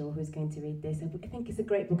niche, or who's going to read this. I think it's a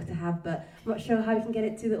great book to have, but I'm not sure how we can get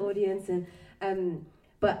it to the audience. And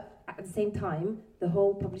but at the same time, the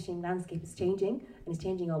whole publishing landscape is changing, and it's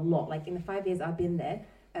changing a lot. Like in the 5 years I've been there,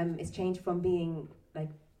 it's changed from being like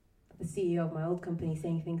the CEO of my old company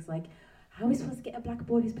saying things like, how are we supposed to get a black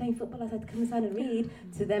boy who's playing football outside to come inside and read,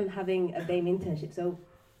 to them having a BAME internship. So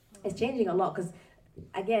it's changing a lot because,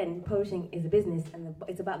 again, publishing is a business and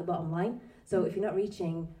it's about the bottom line. So if you're not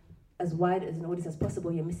reaching as wide as an audience as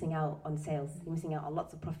possible, you're missing out on sales. You're missing out on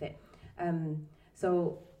lots of profit.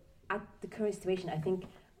 So at the current situation, I think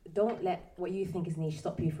don't let what you think is niche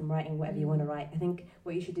stop you from writing whatever you want to write. I think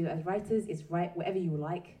what you should do as writers is write whatever you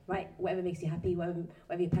like, write whatever makes you happy, whatever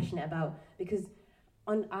you're passionate about. Because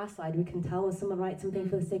on our side, we can tell when someone writes something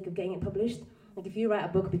for the sake of getting it published. Like if you write a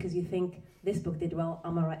book because you think this book did well,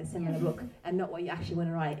 I'm going to write a similar book, and not what you actually want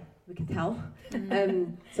to write. we can tell.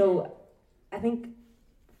 So I think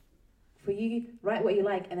for you, write what you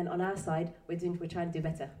like, and then on our side, we're trying to do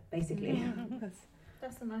better, basically.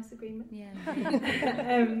 That's a nice agreement. Yeah.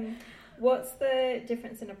 What's the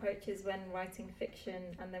difference in approaches when writing fiction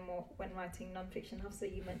and then when writing non-fiction? Hafsa,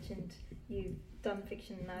 you mentioned you've done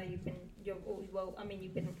fiction now. You've been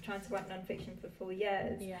trying to write non-fiction for 4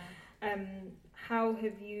 years. Yeah. How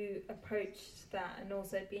have you approached that? And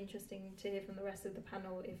also, it'd be interesting to hear from the rest of the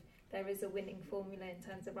panel if there is a winning formula in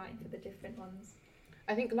terms of writing for the different ones.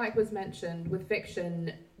 I think, like was mentioned, with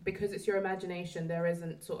fiction, because it's your imagination, there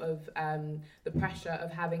isn't sort of the pressure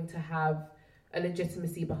of having to have a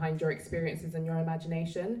legitimacy behind your experiences and your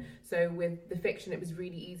imagination. So with the fiction, it was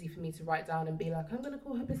really easy for me to write down and be like, I'm going to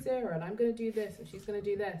call her Basira, and I'm going to do this, and she's going to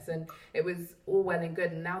do this, and it was all well and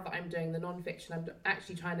good. And now that I'm doing the non-fiction, I'm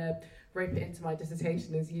actually trying to rope it into my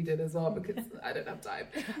dissertation, as you did as well, because I don't have time.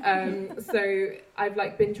 So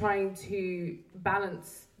I've been trying to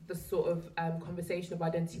balance the sort of conversation of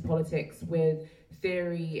identity politics with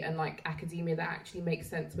theory and academia that actually makes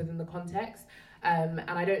sense within the context. And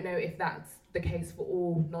I don't know if that's the case for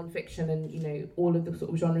all non-fiction and all of the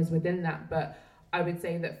sort of genres within that, but I would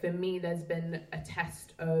say that for me there's been a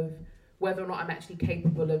test of whether or not I'm actually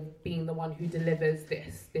capable of being the one who delivers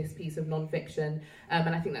this piece of non-fiction.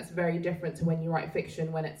 And I think that's very different to when you write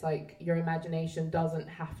fiction, when it's your imagination doesn't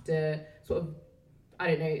have to sort of, I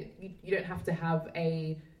don't know, you don't have to have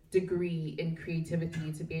a degree in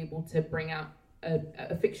creativity to be able to bring out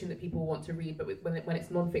a fiction that people want to read. But when it's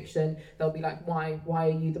non-fiction, they'll be like, why are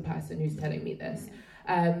you the person who's telling me this?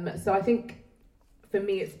 So I think for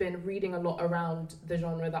me it's been reading a lot around the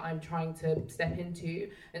genre that I'm trying to step into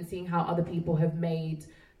and seeing how other people have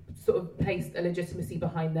placed a legitimacy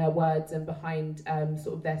behind their words and behind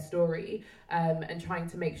sort of their story, and trying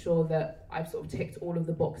to make sure that I've sort of ticked all of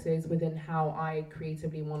the boxes within how I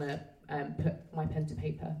creatively want to put my pen to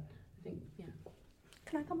paper. I think, yeah.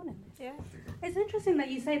 Can I come on in this? Yeah. It's interesting that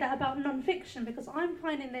you say that about non-fiction, because I'm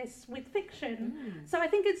finding this with fiction. So I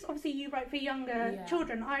think it's obviously you write for younger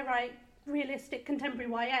children. I write realistic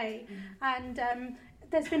contemporary YA, and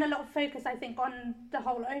there's been a lot of focus, I think, on the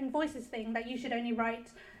whole own voices thing, that you should only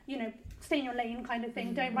write, stay in your lane kind of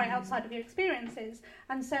thing, don't write outside of your experiences.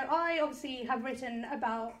 And so I obviously have written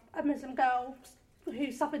about a Muslim girl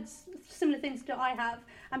who suffered similar things to I have,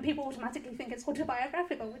 and people automatically think it's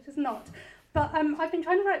autobiographical, which is not. But I've been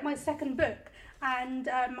trying to write my second book, and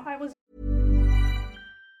I was...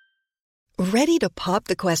 Ready to pop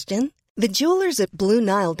the question? The jewelers at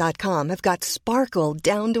BlueNile.com have got sparkle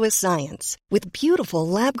down to a science with beautiful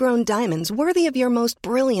lab-grown diamonds worthy of your most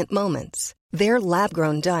brilliant moments. Their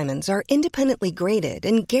lab-grown diamonds are independently graded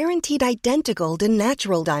and guaranteed identical to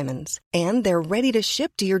natural diamonds, and they're ready to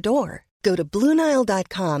ship to your door. Go to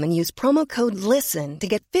BlueNile.com and use promo code LISTEN to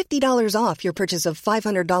get $50 off your purchase of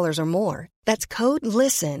 $500 or more. That's code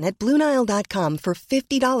LISTEN at BlueNile.com for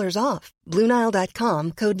 $50 off.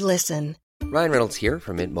 BlueNile.com, code LISTEN. Ryan Reynolds here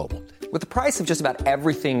from Mint Mobile. With the price of just about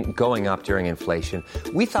everything going up during inflation,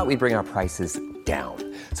 we thought we'd bring our prices down.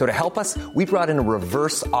 So to help us, we brought in a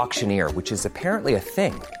reverse auctioneer, which is apparently a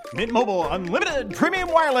thing. Mint Mobile Unlimited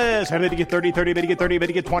Premium Wireless. How to get 30, 30, bit to get 30, bit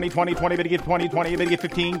to get 20, 20, 20, bit to get 20, 20, bit to get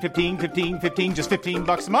 15, 15, 15, 15, just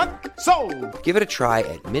 $15 a month? Sold! Give it a try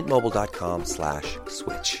at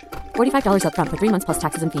mintmobile.com/switch. $45 up front for 3 months plus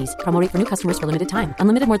taxes and fees. Promo rate for new customers for limited time.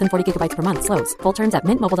 Unlimited more than 40 gigabytes per month. Slows full terms at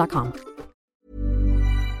mintmobile.com.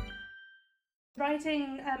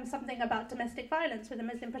 Writing something about domestic violence with a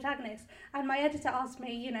Muslim protagonist, and my editor asked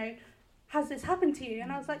me, has this happened to you?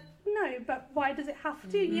 And I was like, no, but why does it have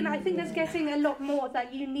to? I think there's getting a lot more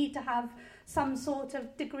that you need to have some sort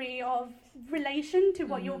of degree of relation to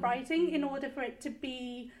what you're writing in order for it to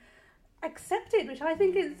be accepted, which I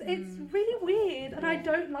think it's really weird, and I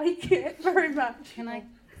don't like it very much. Can I?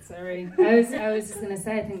 Sorry, I was just going to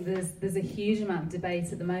say, I think there's a huge amount of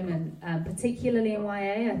debate at the moment, particularly in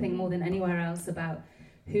YA. I think more than anywhere else, about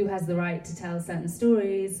who has the right to tell certain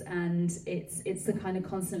stories, and it's the kind of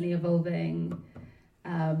constantly evolving,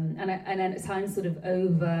 and at times sort of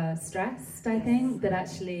over-stressed. I think that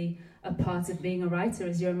actually a part of being a writer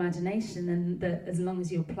is your imagination, and that as long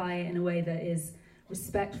as you apply it in a way that is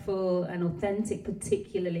respectful and authentic,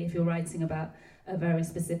 particularly if you're writing about a very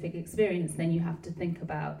specific experience, then you have to think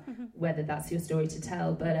about whether that's your story to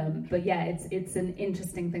tell. But yeah, it's an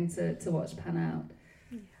interesting thing to watch pan out.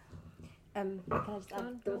 Can I just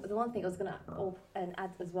add, the one thing I was going to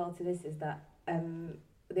add as well to this is that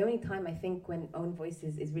the only time I think when own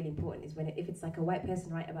voices is really important is if it's like a white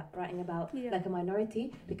person writing about like a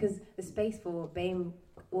minority, because the space for BAME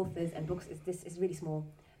authors and books is really small.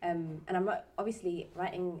 And I'm obviously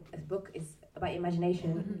writing a book is about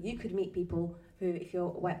imagination. You could meet people who, if you're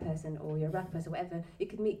a white person or you're a black person, whatever, you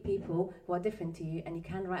could meet people who are different to you, and you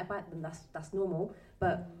can write about them. That's normal.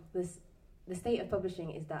 But the state of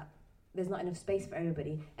publishing is that there's not enough space for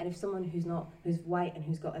everybody. And if someone who's white and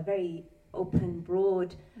who's got a very open,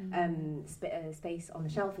 broad space on the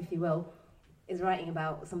shelf, if you will, is writing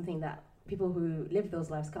about something that people who live those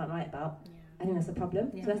lives can't write about, I think that's a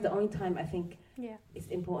problem. So that's the only time I think it's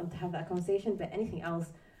important to have that conversation. But anything else.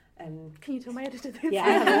 Can you tell my editor this?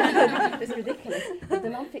 Yeah, it's ridiculous. But the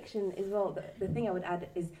non-fiction as well, the thing I would add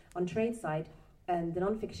is on trade side, the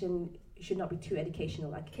non-fiction should not be too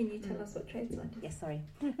educational. Like, can you tell us what trade side is? Yes, sorry.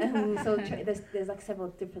 So there's like several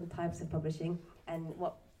different types of publishing, and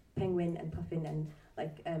what Penguin and Puffin and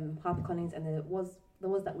like HarperCollins and the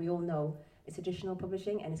ones that we all know is traditional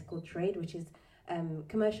publishing, and it's called trade, which is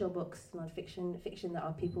commercial books, non-fiction, fiction that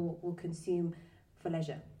our people will consume for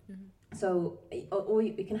leisure. So, or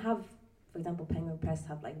you can have, for example, Penguin Press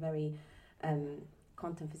have like very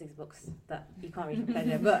quantum physics books that you can't read for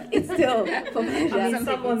pleasure, but it's still for pleasure. I mean,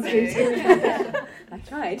 someone's reading. I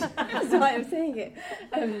tried. That's why I'm saying it.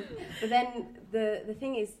 But then the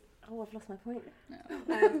thing is, I've lost my point.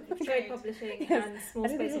 Trade publishing and small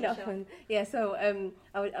space on the shelf. Yeah, so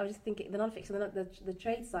I was just thinking the non-fiction, the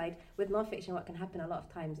trade side. With non-fiction, what can happen a lot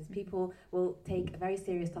of times is people will take a very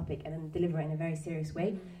serious topic and then deliver it in a very serious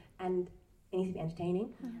way, and it needs to be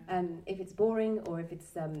entertaining. If it's boring or if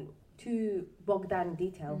it's too bogged down in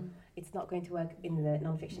detail, it's not going to work in the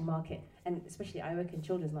non-fiction market. And especially I work in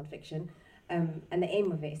children's non-fiction, and the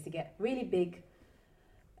aim of it is to get really big,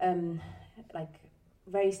 like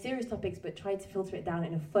very serious topics, but try to filter it down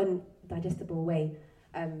in a fun, digestible way.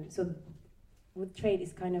 So with trade,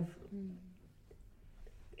 it's kind of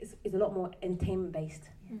it's a lot more entertainment based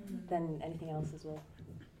than anything else as well.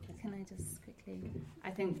 Can I just quickly?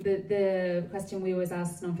 I think the question we always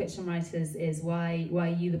ask non-fiction writers is why are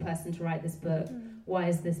you the person to write this book? Why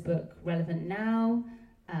is this book relevant now?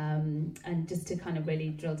 And just to kind of really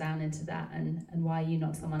drill down into that, and why are you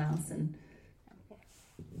not someone else? And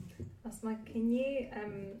Asma, can you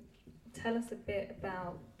tell us a bit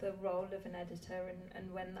about the role of an editor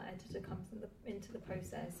and when that editor comes into the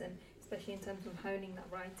process, and especially in terms of honing that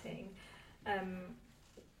writing?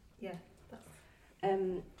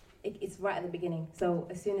 It's right at the beginning. So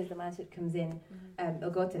as soon as the manuscript comes in,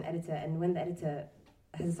 they'll go to an editor, and when the editor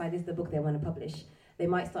has decided this is the book they want to publish, they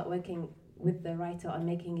might start working with the writer on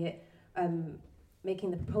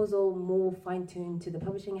making the proposal more fine-tuned to the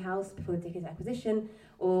publishing house before they take it to acquisition,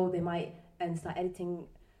 or they might start editing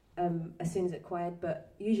as soon as it's acquired.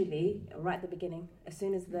 But usually, right at the beginning, as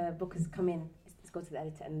soon as the book has come in, it's go to the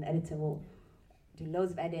editor, and the editor will do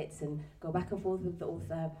loads of edits and go back and forth with the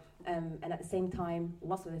author. And at the same time,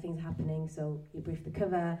 lots of other things are happening. So you brief the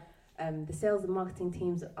cover, the sales and marketing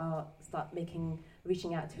teams start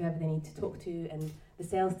reaching out to whoever they need to talk to, and the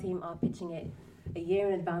sales team are pitching it a year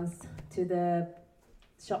in advance to the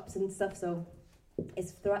shops and stuff. So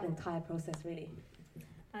it's throughout the entire process, really.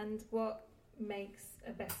 And what makes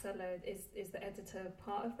a bestseller? Is the editor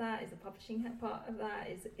part of that? Is the publishing head part of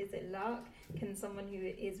that? Is it luck? Can someone who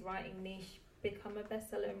is writing niche become a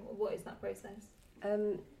bestseller? What is that process?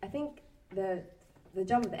 I think the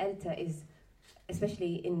job of the editor is,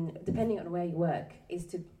 especially depending on where you work, is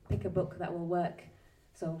to pick a book that will work.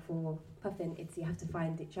 So for Puffin, you have to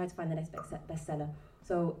try to find the next bestseller.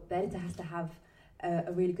 So the editor has to have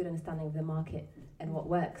a really good understanding of the market and what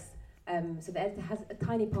works. So the editor has a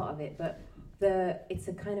tiny part of it, but it's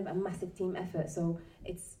a kind of a massive team effort. So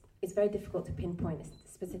it's very difficult to pinpoint a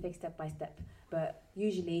specific step by step. But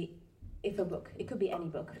usually, if a book, it could be any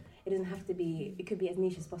book. It doesn't have to be. It could be as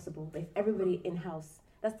niche as possible. But if everybody in house,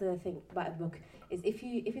 that's the thing about a book, is if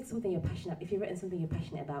it's something you're passionate, if you've written something you're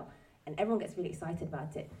passionate about, and everyone gets really excited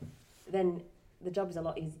about it, then the job is a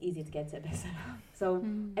lot easier to get to a bestseller. So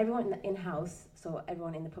everyone in house, so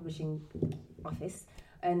everyone in the publishing office,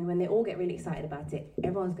 and when they all get really excited about it,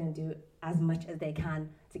 everyone's going to do as much as they can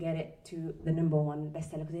to get it to the number one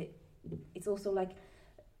bestseller. Because it's also like,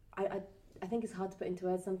 I think it's hard to put into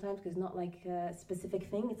words sometimes, because it's not like a specific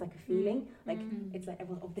thing, it's like a feeling. Like it's like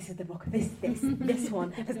everyone, this is the book, this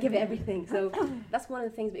one, let's give it everything. So that's one of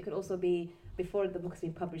the things. But it could also be, before the book's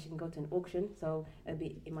been published, you can go to an auction. So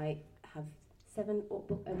it might have 7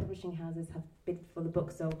 publishing houses have bid for the book.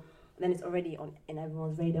 So then it's already in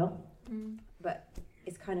everyone's radar. But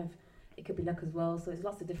it's kind of, it could be luck as well. So it's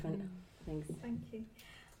lots of different things. Thank you.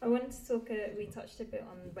 I wanted to talk, we touched a bit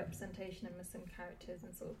on representation of Muslim characters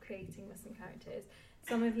and sort of creating Muslim characters.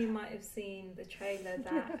 Some of you might have seen the trailer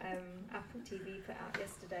that Apple TV put out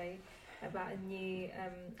yesterday. about a new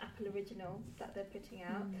Apple original that they're putting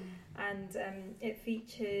out, and it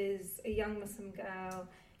features a young Muslim girl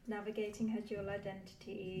navigating her dual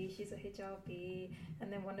identity. She's a hijabi,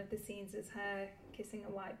 and then one of the scenes is her kissing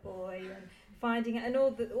a white boy and finding it, and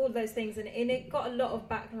all those things. And it got a lot of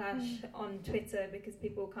backlash on Twitter because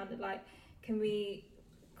people were kind of like, can we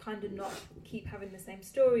kind of not keep having the same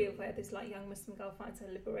story of where this like young Muslim girl finds her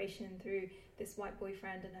liberation through this white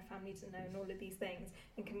boyfriend and her family doesn't know and all of these things,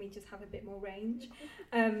 and can we just have a bit more range?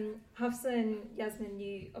 Hafsa and Yasmin,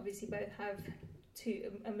 you obviously both have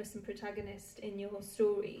a Muslim protagonist in your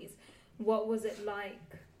stories. What was it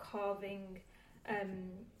like carving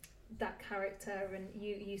that character? And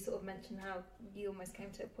you sort of mentioned how you almost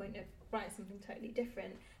came to a point of writing something totally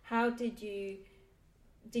different. How did you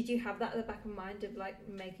have that at the back of mind of like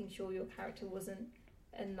making sure your character wasn't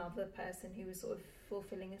another person who was sort of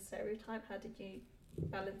fulfilling a stereotype? How did you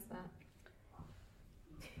balance that?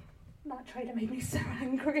 That trailer made me so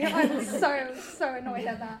angry. I was so annoyed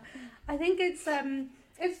at that. I think it's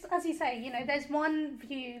as you say, you know, there's one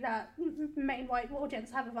view that main white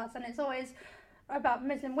audience have of us, and it's always about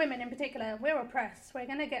Muslim women in particular. We're oppressed. We're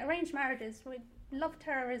going to get arranged marriages. We love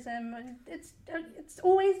terrorism, and it's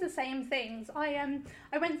always the same things. I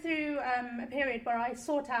went through a period where I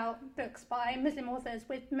sought out books by Muslim authors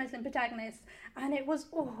with Muslim protagonists, and it was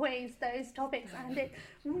always those topics, and it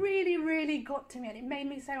really, really got to me, and it made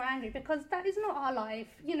me so angry because that is not our life.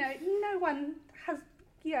 You know, no one has.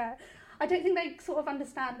 Yeah, I don't think they sort of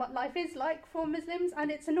understand what life is like for Muslims,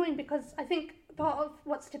 and it's annoying because I think part of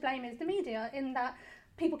what's to blame is the media, in that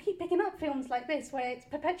people keep picking up films like this where it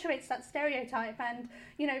perpetuates that stereotype, and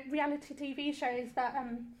you know, reality TV shows that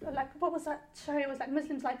like, what was that show? It was like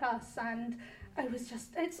Muslims Like Us, and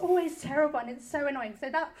it's always terrible, and it's so annoying.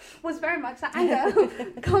 So that was very much that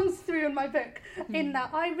anger comes through in my book, in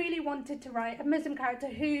that I really wanted to write a Muslim character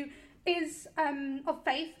who is of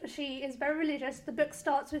faith. She is very religious. The book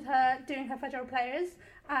starts with her doing her Fajr prayers,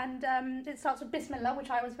 and it starts with Bismillah, which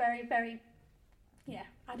I was very, very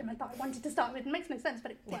adamant that I wanted to start with. It makes no sense,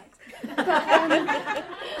 but it works. But,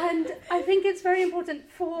 and I think it's very important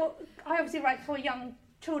I obviously write for young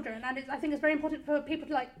children, and I think it's very important for people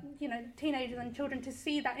to, like, you know, teenagers and children to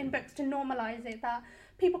see that in books, to normalise it, that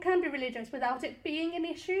people can be religious without it being an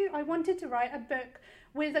issue. I wanted to write a book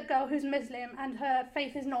with a girl who's Muslim and her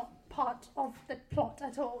faith is not part of the plot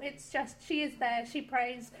at all. It's just, she is there, she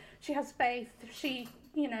prays, she has faith, she,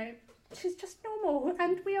 you know, she's just normal,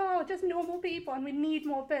 and we are just normal people, and we need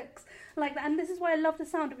more books like that. And this is why I love the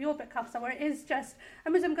sound of your book, Hafsa, where it is just a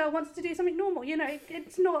Muslim girl wants to do something normal. You know,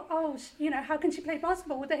 it's not, you know, how can she play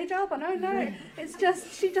basketball with a hijab on? Oh no, it's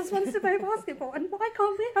just, she just wants to play basketball, and why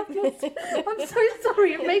can't we have yours? I'm so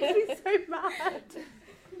sorry, it makes me so mad.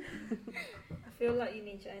 I feel like you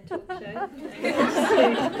need your own talk show.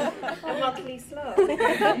 A monthly slot.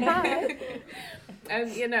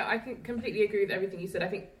 You know, I can completely agree with everything you said. I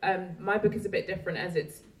think my book is a bit different as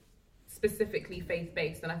it's specifically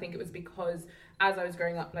faith-based, and I think it was because as I was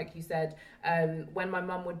growing up, like you said, when my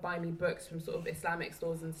mum would buy me books from sort of Islamic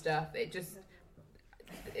stores and stuff, it's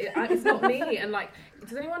not me. And like,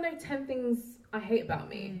 does anyone know 10 Things I Hate About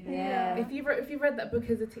Me? Yeah. If you read that book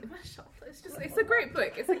as a teen, it's a great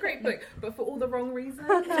book. It's a great book, but for all the wrong reasons.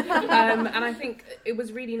 And I think it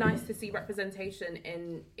was really nice to see representation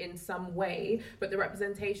in some way, but the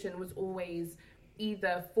representation was always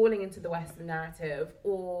either falling into the Western narrative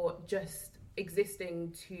or just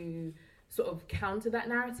existing to sort of counter that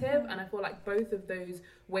narrative. And I feel like both of those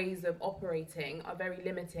ways of operating are very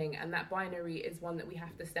limiting, and that binary is one that we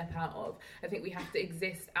have to step out of. I think we have to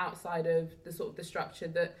exist outside of the sort of the structure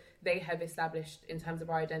that they have established in terms of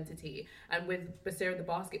our identity. And with Basira the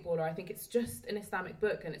Basketballer, I think it's just an Islamic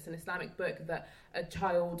book, and it's an Islamic book that a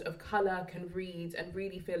child of colour can read and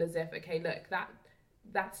really feel as if, okay, look,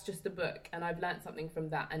 that's just a book, and I've learned something from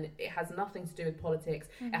that, and it has nothing to do with politics.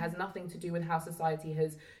 It has nothing to do with how society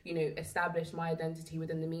has, you know, established my identity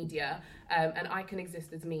within the media, and I can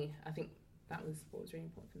exist as me. I think that was what was really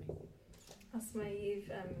important for me. Asma,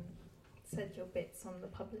 you've said your bits on the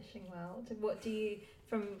publishing world. What do you,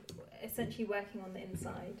 from essentially working on the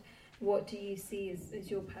inside, what do you see as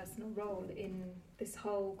your personal role in this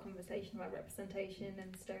whole conversation about representation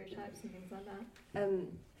and stereotypes and things like that?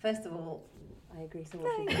 First of all, I agree so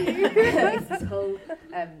much with you. It's this whole,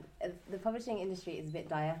 the publishing industry is a bit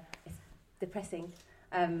dire. It's depressing,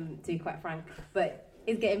 to be quite frank, but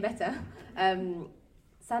it's getting better.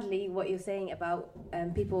 Sadly, what you're saying about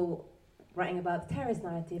people writing about the terrorist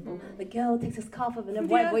narrative, or the girl takes a scarf off and a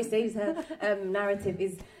white boy saves her narrative,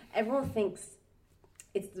 is everyone thinks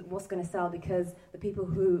it's what's going to sell, because the people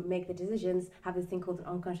who make the decisions have this thing called an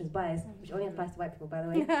unconscious bias, which only applies to white people, by the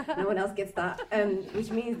way. No one else gets that. Which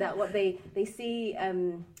means that what they see,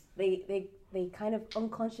 they kind of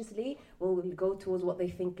unconsciously will go towards what they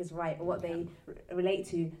think is right or what they relate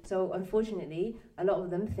to. So unfortunately, a lot of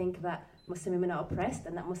them think that Muslim women are oppressed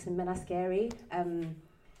and that Muslim men are scary.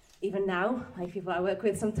 Even now, like people I work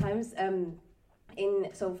with sometimes.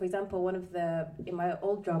 So for example, in my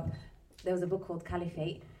old job, there was a book called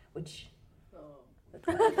Caliphate, which it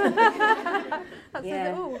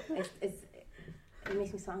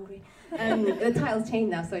makes me so angry. The title's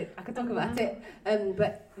changed now, so I could talk about it.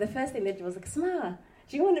 But the first thing they did was like, Sama,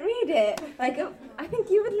 do you want to read it? Like, I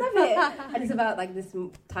think you would love it. And it's about like this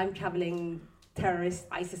time-traveling terrorist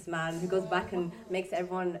ISIS man who goes back and makes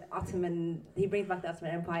everyone Ottoman. He brings back the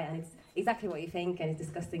Ottoman Empire, and it's exactly what you think, and it's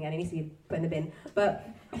disgusting, and it needs to be put in the bin. But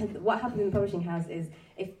what happens in the publishing house is,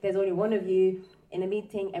 if there's only one of you in a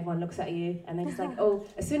meeting, everyone looks at you, and they're just like, oh,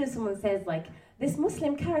 as soon as someone says like this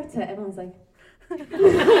Muslim character, everyone's like, what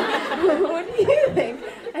do you think?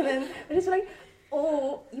 And then they're just like,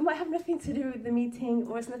 or you might have nothing to do with the meeting,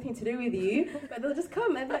 or it's nothing to do with you, but they'll just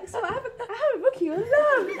come and be like, so I have a book you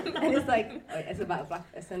love. And it's like, oh, it's about a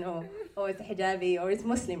black person, or it's a hijabi, or it's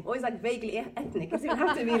Muslim, or it's like vaguely ethnic. It doesn't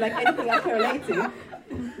have to be like anything I can relate to,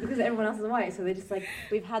 because everyone else is white. So they're just like,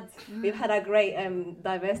 we've had our great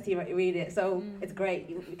diversity read it, so it's great.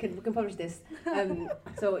 We can publish this.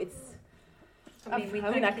 So it's. I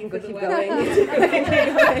can go keep going.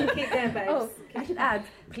 Keep going, babes. Oh, I should add,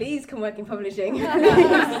 please come work in publishing.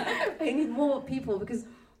 You need more people, because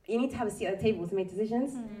you need to have a seat at the table to make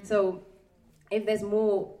decisions. So if there's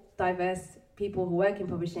more diverse people who work in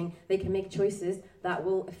publishing, they can make choices that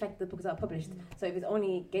will affect the books that are published. So if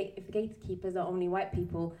the gatekeepers are only white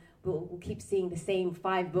people, we'll keep seeing the same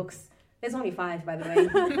 5 books. There's only 5, by the way.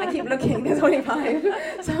 I keep looking, there's only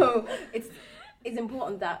 5. So it's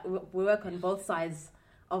important that we work on both sides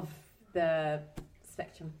of the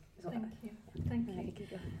spectrum. Thank you.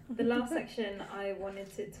 The last section, I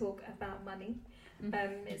wanted to talk about money.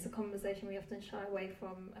 It's a conversation we often shy away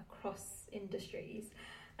from across industries.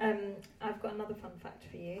 I've got another fun fact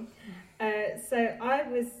for you. So I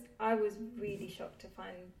was really shocked to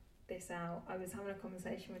find this out. I was having a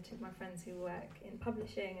conversation with 2 of my friends who work in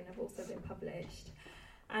publishing and have also been published.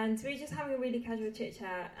 And we were just having a really casual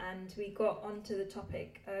chit-chat, and we got onto the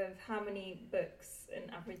topic of how many books an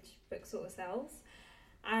average book sort of sells.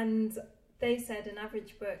 And they said an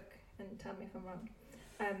average book, and tell me if I'm wrong,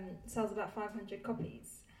 sells about 500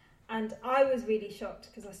 copies. And I was really shocked,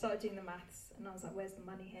 because I started doing the maths, and I was like, where's the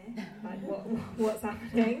money here? Like, what's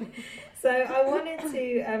happening? So I wanted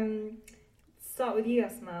to start with you,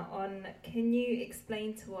 Asma, on, can you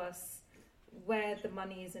explain to us where the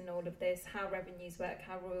money is in all of this, how revenues work,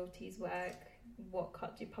 how royalties work, what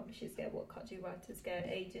cut do publishers get, what cut do writers get,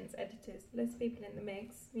 agents, editors, lots of people in the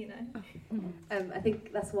mix, you know. I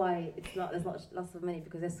think that's why there's not lots of money,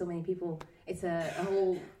 because there's so many people. It's a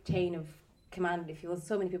whole chain of command, if you will,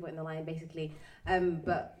 so many people in the line, basically.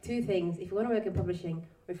 But 2 things: if you want to work in publishing,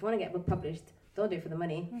 or if you want to get a book published, don't do it for the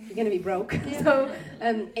money. You're going to be broke. So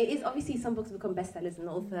it is obviously, some books become bestsellers, and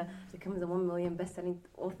the author becomes a 1 million best-selling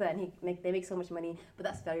author, and they make so much money, but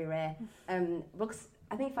that's very rare. Books,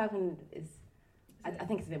 I think 500 is. I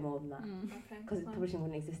think it's a bit more than that, because publishing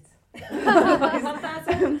wouldn't exist.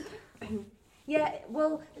 1,000. Yeah,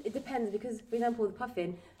 well, it depends, because for example, the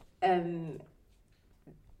Puffin,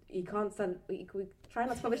 you can't sell. We try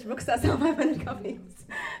not to publish books that sell 500 copies,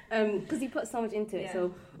 because you put so much into it. Yeah.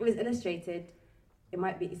 So if it's illustrated,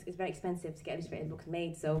 it's very expensive to get illustrated books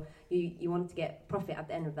made. So you want to get profit at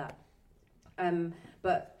the end of that.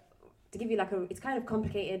 But to give you it's kind of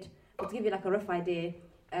complicated. But to give you a rough idea,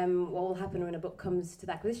 what will happen when a book comes to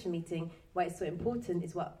the acquisition meeting? Why it's so important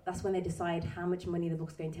is that's when they decide how much money the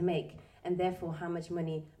book's going to make, and therefore how much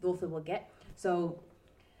money the author will get. So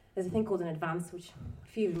there's a thing called an advance, which a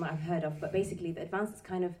few of you might have heard of, but basically the advance is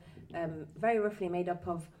kind of very roughly made up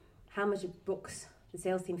of how much books the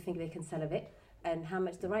sales team think they can sell of it, and how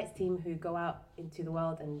much the rights team who go out into the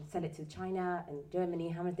world and sell it to China and Germany,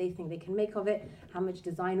 how much they think they can make of it, how much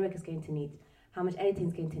design work is going to need, how much editing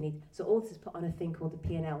is going to need. So all this is put on a thing called the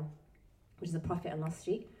P&L, which is a profit and loss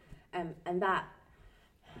sheet, and that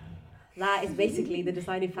is basically the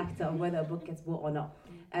deciding factor of whether a book gets bought or not.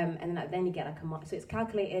 And then you get so it's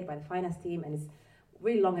calculated by the finance team, and it's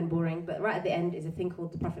really long and boring, but right at the end is a thing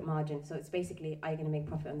called the profit margin. So it's basically, are you going to make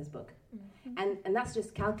profit on this book? And that's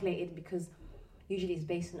just calculated because usually it's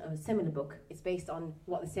based on a similar book. It's based on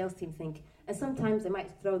what the sales team think. And sometimes they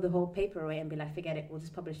might throw the whole paper away and be like, forget it, we'll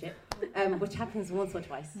just publish it, which happens once or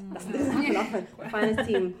twice. That doesn't happen often. The finance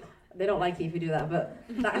team They don't like you if you do that, but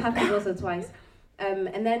that happens also twice.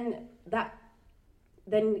 And then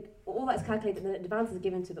all that's calculated, and then advance is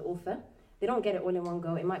given to the author. They don't get it all in one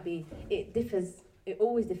go. It differs. It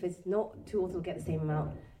always differs. Not two authors will get the same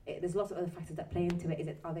amount. There's lots of other factors that play into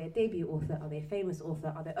it. Are they a debut author? Are they a famous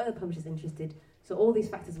author? Are there other publishers interested? So all these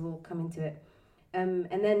factors will come into it. And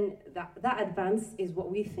then that advance is what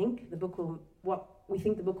we think the book will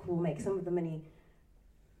make. Some of the money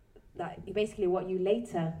that basically what you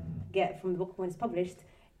later get from the book when it's published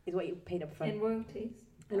is what you paid up front. In royalties?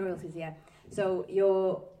 In royalties, yeah. So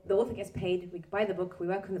the author gets paid, we buy the book, we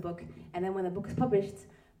work on the book, and then when the book is published,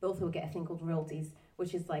 the author will get a thing called royalties,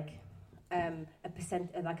 which is like a percent,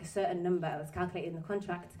 like a certain number that's calculated in the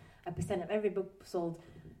contract. A percent of every book sold,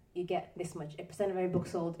 you get this much. A percent of every book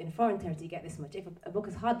sold in a foreign territory, you get this much. If a book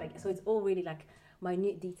is hardback, so it's all really like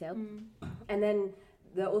minute detail. And then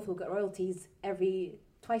the author will get royalties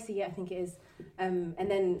twice a year, I think it is. And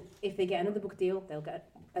then if they get another book deal, they'll get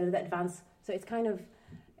another advance. So it's kind of,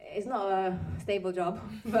 it's not a stable job,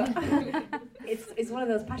 but it's one of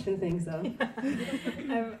those passion things, though.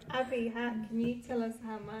 Abby, can you tell us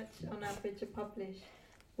how much, on average, a published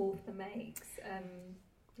author makes?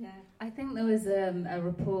 I think there was a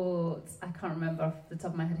report, I can't remember off the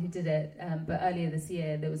top of my head who did it, but earlier this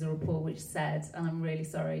year there was a report which said, and I'm really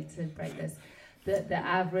sorry to break this, that the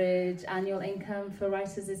average annual income for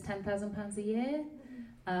writers is £10,000 a year.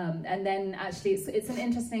 And then actually it's an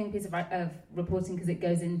interesting piece of reporting because it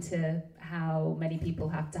goes into how many people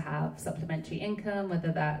have to have supplementary income,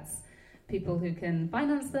 whether that's people who can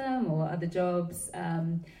finance them or other jobs,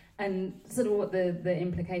 and sort of what the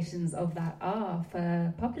implications of that are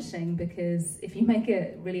for publishing, because if you make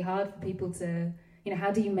it really hard for people to,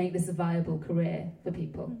 how do you make this a viable career for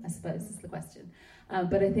people, I suppose is the question.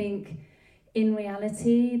 But I think in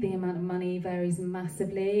reality, the amount of money varies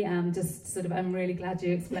massively. I'm really glad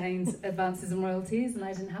you explained advances and royalties, and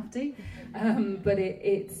I didn't have to. But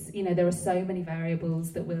it's there are so many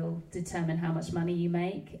variables that will determine how much money you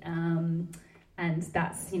make, and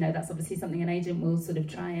that's obviously something an agent will sort of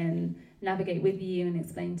try and navigate with you and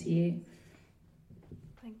explain to you.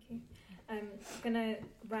 Thank you. I'm going to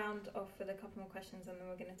round off with a couple more questions, and then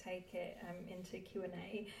we're going to take it into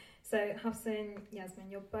Q&A. So, Hafsa, Yasmin,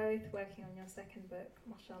 you're both working on your second book,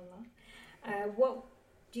 mashallah. What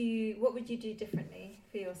would you do differently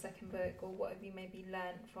for your second book, or what have you maybe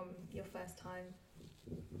learned from your first time?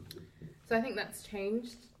 So I think that's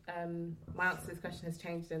changed. My answer to this question has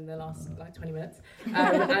changed in the last 20 minutes.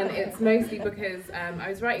 And it's mostly because I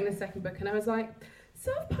was writing the second book and I was like,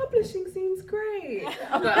 self-publishing seems great.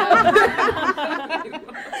 But,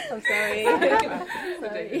 I'm sorry.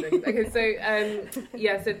 Okay,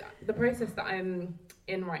 so the process that I'm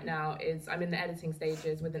in right now is I'm in the editing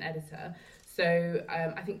stages with an editor. So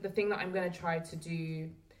I think the thing that I'm going to try to do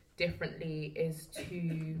differently is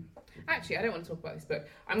to... Actually, I don't want to talk about this book.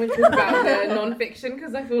 I'm going to talk about the non-fiction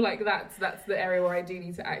because I feel like that's the area where I do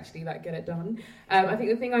need to actually get it done. I think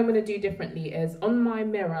the thing I'm going to do differently is on my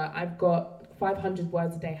mirror, I've got 500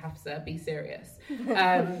 words a day, Hafsa, be serious.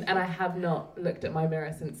 And I have not looked at my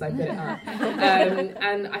mirror since I put it up.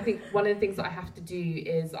 And I think one of the things that I have to do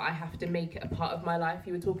is I have to make it a part of my life.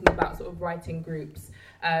 You were talking about sort of writing groups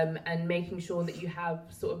and making sure that you have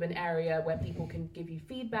sort of an area where people can give you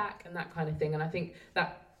feedback and that kind of thing. And I think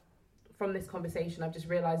that from this conversation, I've just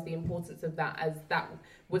realised the importance of that, as that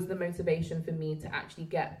was the motivation for me to actually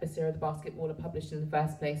get Basira the Basketballer published in the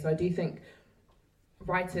first place. So I do think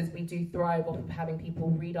writers, we do thrive off of having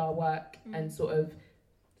people read our work and sort of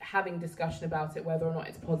having discussion about it, whether or not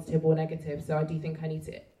it's positive or negative. So I do think I need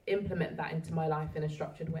to implement that into my life in a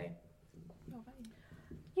structured way.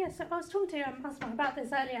 Yeah, so I was talking to Asma about this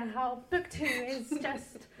earlier, how book 2 is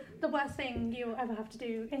just the worst thing you'll ever have to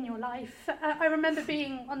do in your life. I remember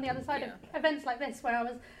being on the other side of events like this where I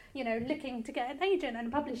was, looking to get an agent and a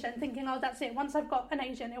publisher and thinking, oh, that's it. Once I've got an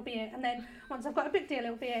agent, it'll be it. And then once I've got a book deal,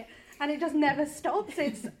 it'll be it. And it just never stops.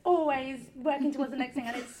 It's always working towards the next thing,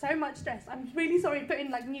 and it's so much stress. I'm really sorry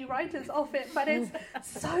putting new writers off it, but it's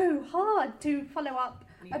so hard to follow up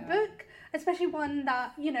a book, especially one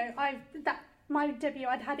that, my debut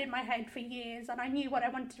I'd had in my head for years and I knew what I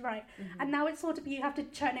wanted to write. Mm-hmm. And now it's sort of, you have to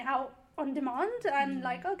churn it out on demand and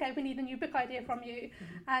okay, we need a new book idea from you.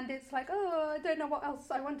 Mm-hmm. And it's like, oh, I don't know what else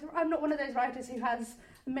I want to... I'm not one of those writers who has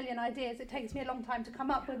a million ideas. It takes me a long time to come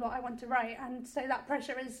up with what I want to write. And so that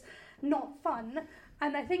pressure is not fun.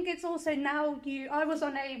 And I think it's also now I was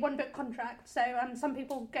on a 1-book contract, so some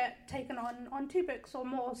people get taken on 2 books or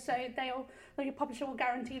more, so your publisher will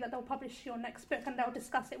guarantee that they'll publish your next book and they'll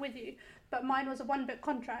discuss it with you. But mine was a 1-book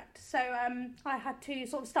contract, so I had to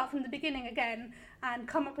sort of start from the beginning again and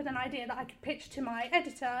come up with an idea that I could pitch to my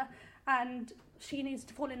editor, and she needs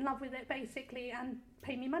to fall in love with it basically and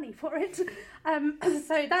pay me money for it. So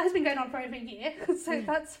that has been going on for over a year, so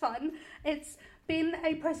that's fun. It's been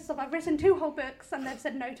a process of, I've written 2 whole books and they've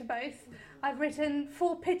said no to both. I've written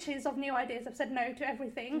 4 pitches of new ideas, I've said no to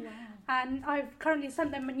everything. Wow. And I've currently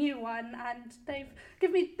sent them a new one and they've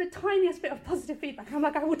given me the tiniest bit of positive feedback. I'm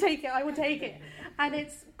like, I will take it. And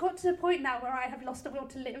it's got to the point now where I have lost the will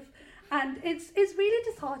to live. And it's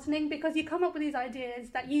really disheartening because you come up with these ideas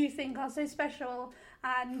that you think are so special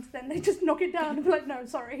and then they just knock it down and be like, no,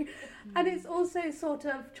 sorry. And it's also sort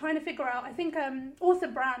of trying to figure out, I think author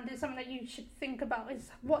brand is something that you should think about, is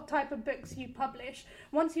what type of books you publish.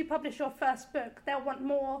 Once you publish your first book, they'll want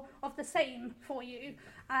more of the same for you.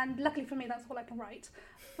 And luckily for me, that's all I can write.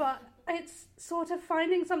 But it's sort of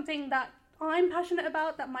finding something that I'm passionate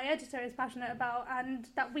about, that my editor is passionate about, and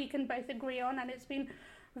that we can both agree on. And it's been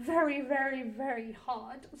very, very, very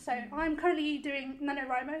hard. So I'm currently doing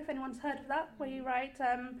NaNoWriMo, if anyone's heard of that, where you write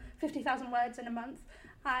 50,000 words in a month.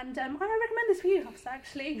 And I recommend this for you, Hafsa,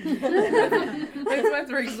 actually. Those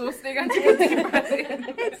words are exhausting.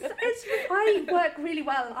 I work really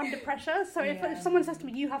well under pressure. So if someone says to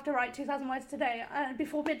me, you have to write 2,000 words today,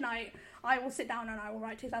 before midnight, I will sit down and I will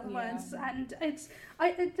write 2,000 words. And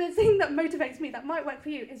the thing that motivates me, that might work for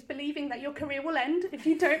you, is believing that your career will end if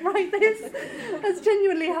you don't write this. That's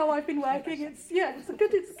genuinely how I've been working. It's good.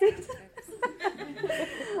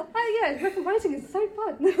 Writing is so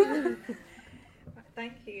fun.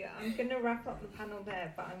 Thank you. I'm going to wrap up the panel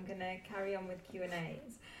there, but I'm going to carry on with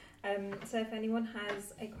Q&As. So if anyone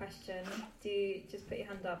has a question, do just put your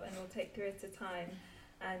hand up and we'll take 3 at a time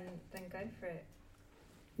and then go for it.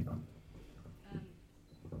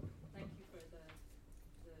 Thank you for the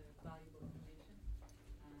valuable information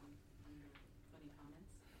and your funny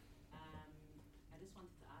comments. I just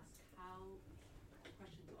wanted to ask a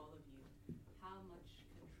question to all of you, how much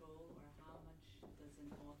control or how much does an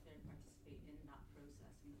author participate in that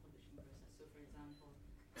process, in the publishing process? So for example,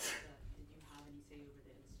 did you have any say over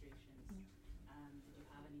the illustrations? Did you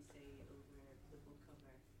have any say over the book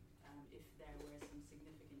cover? If there were some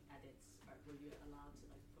significant edits, were you allowed to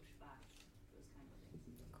push back, those kind of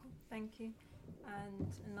things? Cool, thank you. And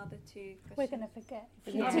another 2 questions. We're going to forget.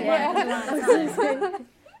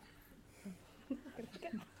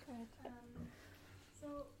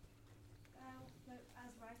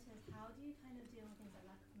 As writers, how do you kind of deal with things like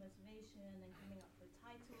lack of motivation and coming up with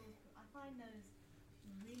titles? I find those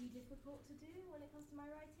really difficult to do when it comes to my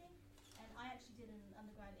writing. And I actually did an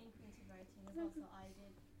undergrad in creative writing as well, so I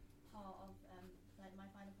did part of, my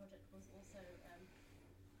final project was also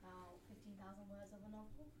about 15,000 words of a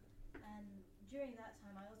novel. And during that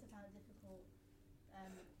time, I also found it difficult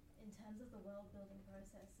in terms of the world building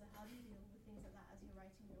process. So how do you deal with things like that as you're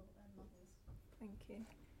writing your novels? Thank you.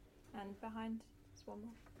 And behind, there's one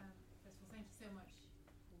more. First of all, thank you so much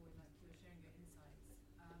for your sharing your insights.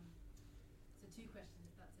 So 2 questions,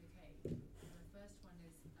 if that's okay. The first one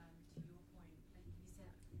is to your point. You said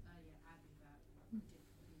earlier, Abby, about the difference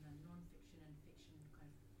between non-fiction and fiction kind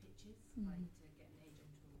of pitches, like to get an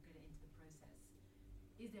agent or get it into the process.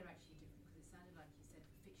 Is there actually a difference? Because it sounded like you said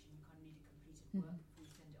for fiction you kind of need a completed work before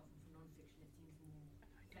you send it off, and for non-fiction it seems more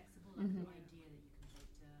flexible, like the idea that you can take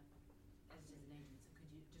to editors and agents. So could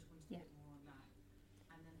you just want to bit more on that?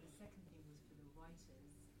 And then the second thing was for the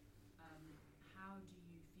writers. How do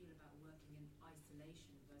you feel about working in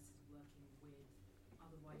isolation versus working with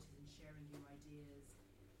other writers and sharing your ideas?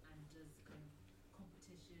 And does kind of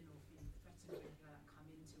competition or feeling threatened or anything like that come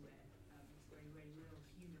into it? It's a very, very real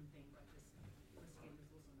human thing, but just want to get your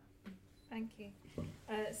thoughts on that. Thank you.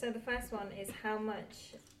 So the first one is, how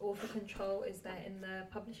much author control is there in the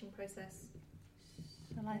publishing process?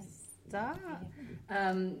 Shall I start?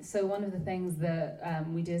 So one of the things that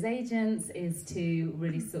we do as agents is to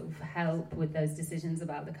really sort of help with those decisions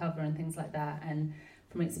about the cover and things like that. And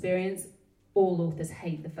from experience, all authors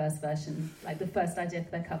hate the first version, like the first idea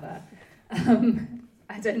for their cover.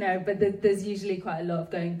 I don't know, but there's usually quite a lot of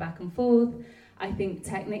going back and forth. I think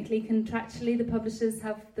technically, contractually, the publishers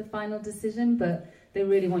have the final decision, but they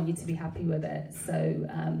really want you to be happy with it. So,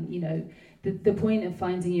 the point of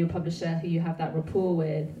finding your publisher who you have that rapport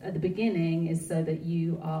with at the beginning is so that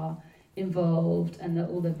you are involved and that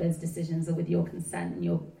all of those decisions are with your consent and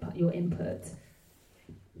your input.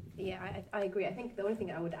 Yeah, I agree. I think the only thing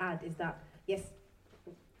I would add is that, yes,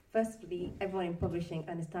 firstly, everyone in publishing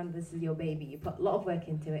understands this is your baby. You put a lot of work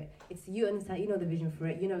into it. It's you understand, you know the vision for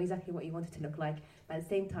it. You know exactly what you want it to look like. But at the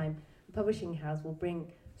same time, the publishing house will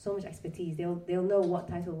bring so much expertise. They'll know what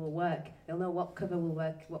title will work. They'll know what cover will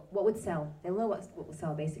work. What would sell. They'll know what will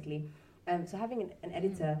sell basically. So having an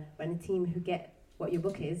editor and a team who get what your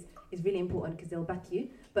book is really important because they'll back you.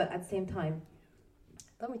 But at the same time,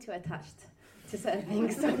 don't be too attached to certain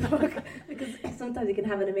things to the book, because sometimes you can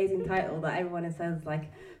have an amazing title that everyone says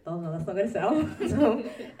like, oh no, that's not going to sell. So,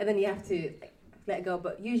 and then you have to let it go.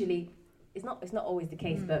 But usually, it's not always the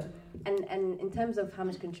case. But and in terms of how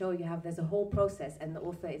much control you have, there's a whole process, and the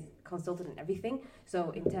author is consulted in everything.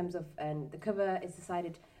 So in terms of the cover is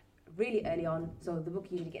decided really early on. So the book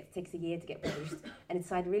usually takes a year to get published, and it's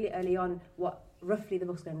decided really early on what roughly the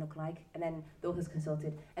book's going to look like, and then the author's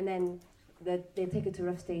consulted, and then they take it to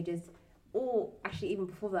rough stages. Or actually, even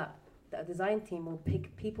before that, the design team will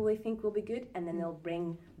pick people they think will be good, and then they'll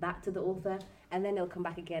bring that to the author, and then they'll come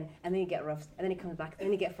back again, and then you get roughs, and then it comes back, and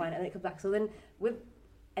then you get fine, and then it comes back. So then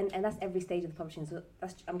and that's every stage of the publishing. So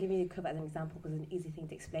I'm giving you the cover as an example because it's an easy thing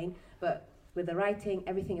to explain. But with the writing,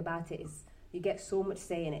 everything about it is, you get so much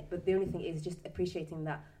say in it. But the only thing is just appreciating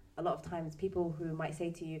that a lot of times people who might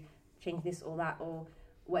say to you, change this or that or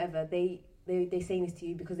whatever, they say this to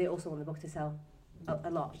you because they also want the book to sell a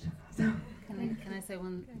lot. So can I say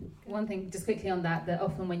one thing just quickly on that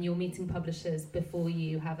often when you're meeting publishers before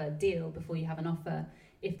you have a deal, before you have an offer,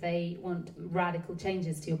 if they want radical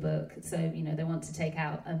changes to your book, so they want to take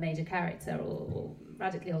out a major character or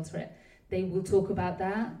radically alter it, they will talk about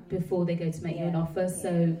that before they go to make you an offer,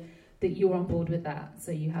 so that you're on board with that,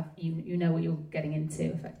 so you have you know what you're getting into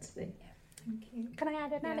effectively. Thank you. Can I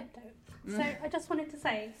add an anecdote? So I just wanted to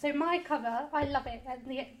say, so my cover, I love it,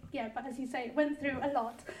 but as you say, it went through a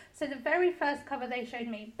lot. So the very first cover they showed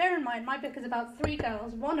me, bear in mind, my book is about 3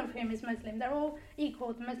 girls, one of whom is Muslim. They're all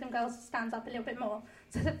equal. The Muslim girl stands up a little bit more.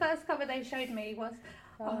 So the first cover they showed me was,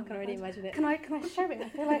 I can already imagine it. Can I show it? I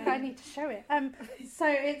feel like I need to show it. So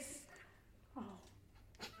it's,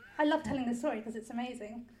 I love telling this story because it's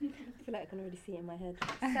amazing. I feel like I can already see it in my head.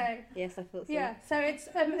 So yes, I thought so. Yeah, so it's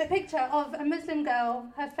a picture of a Muslim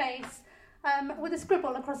girl, her face, with a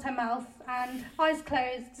scribble across her mouth and eyes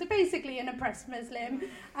closed, so basically an oppressed Muslim.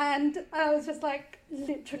 And I was just like,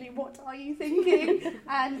 literally, what are you thinking?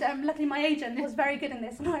 And luckily my agent was very good in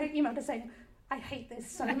this, and I emailed her saying, I hate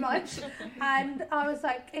this so much. And I was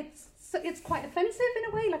like, it's quite offensive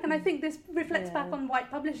in a way, and I think this reflects back on white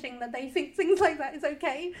publishing, that they think things like that is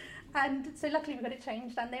okay. And so luckily we got it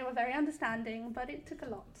changed, and they were very understanding, but it took a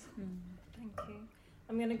lot. Thank you.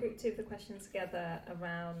 I'm going to group 2 of the questions together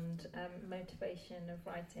around motivation of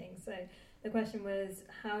writing. So the question was,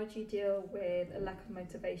 how do you deal with a lack of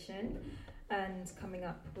motivation and coming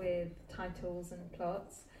up with titles and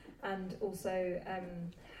plots? And also,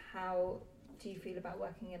 how do you feel about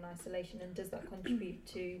working in isolation, and does that contribute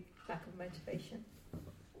to lack of motivation?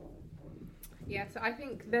 Yeah, so I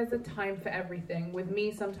think there's a time for everything. With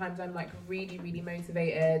me, sometimes I'm like really, really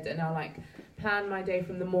motivated, and I'll like plan my day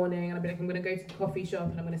from the morning, and I'll be like, I'm going to go to the coffee shop,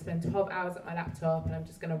 and I'm going to spend 12 hours at my laptop, and I'm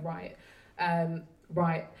just going to write. And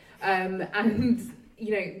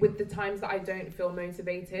with the times that I don't feel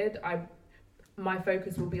motivated, my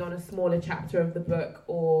focus will be on a smaller chapter of the book,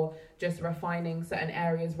 or just refining certain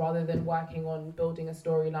areas rather than working on building a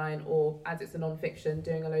storyline, or as it's a non-fiction,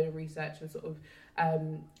 doing a load of research and sort of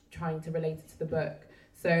trying to relate it to the book.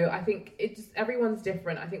 So I think everyone's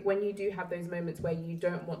different. I think when you do have those moments where you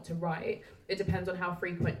don't want to write, it depends on how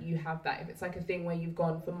frequent you have that. If it's like a thing where you've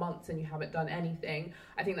gone for months and you haven't done anything,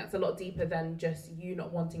 I think that's a lot deeper than just you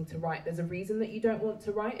not wanting to write. There's a reason that you don't want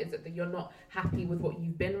to write. Is it that you're not happy with what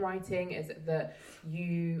you've been writing? Is it that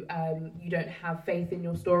you don't have faith in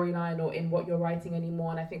your storyline or in what you're writing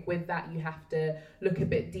anymore? And I think with that, you have to look a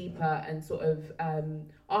bit deeper and sort of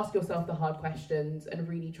ask yourself the hard questions and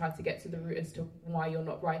really try to get to the root as to why you're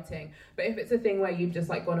not writing. But if it's a thing where you've just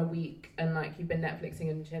like gone a week and like you've been Netflixing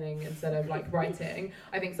and chilling instead of like writing,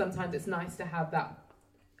 I think sometimes it's nice to have that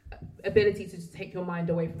ability to just take your mind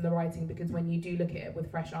away from the writing, because when you do look at it with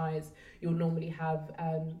fresh eyes, you'll normally have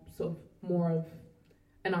sort of more of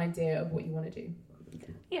an idea of what you want to do.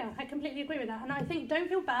 Yeah, I completely agree with that, and I think don't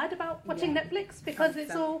feel bad about watching Netflix, because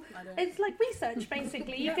it's like research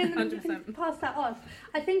basically. You can pass that off.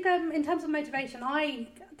 I think in terms of motivation, I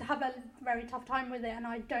have a very tough time with it, and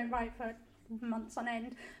I don't write for months on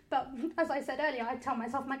end. But as I said earlier, I tell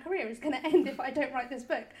myself my career is going to end if I don't write this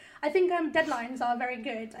book. I think deadlines are very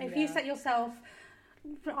good. If you set yourself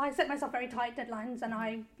I set myself very tight deadlines and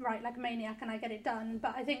I write like a maniac and I get it done.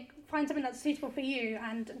 But I think find something that's suitable for you,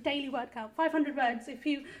 and daily word count, 500 words. If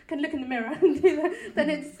you can look in the mirror and do that, then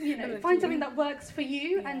it's, you know, find something that works for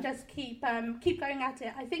you and just keep going at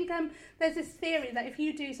it. I think there's this theory that if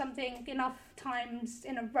you do something enough times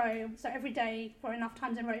in a row, so every day for enough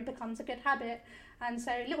times in a row, it becomes a good habit. And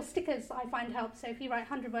so little stickers I find help. So if you write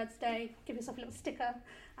 100 words a day, give yourself a little sticker,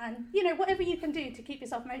 and, you know, whatever you can do to keep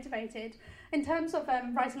yourself motivated. In terms of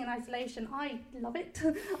writing in isolation, I love it.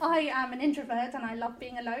 I am an introvert and I love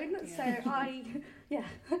being alone. So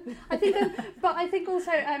I think, but I think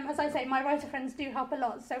also, as I say, my writer friends do help a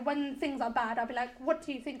lot. So when things are bad, I'll be like, what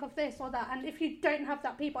do you think of this or that? And if you don't have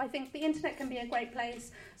that people, I think the internet can be a great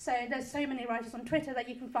place. So there's so many writers on Twitter that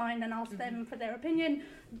you can find and ask them for their opinion.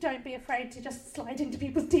 Don't be afraid to just slide into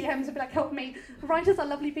people's DMs and be like, help me. Writers are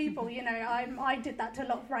lovely people, you know. I did that to a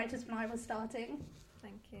lot of writers when I was starting.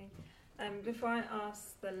 Thank you. Before I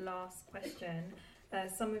ask the last question,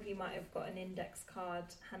 some of you might have got an index card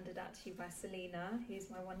handed out to you by Selena, who's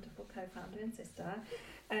my wonderful co-founder and sister,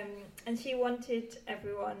 and she wanted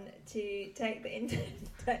everyone to take the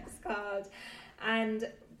index card and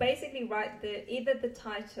basically write either the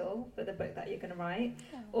title for the book that you're going to write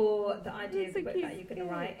or the idea of the book that you're going to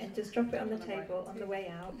write, and just drop it on the table on the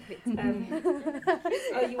way out.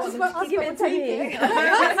 Oh, you want them to keep it to me?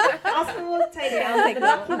 Ask them all to take it. I'll take the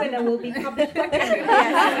lucky winner will be published by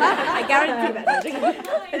I guarantee that.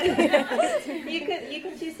 You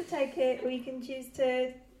can choose to take it, or you can choose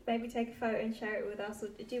to maybe take a photo and share it with us, or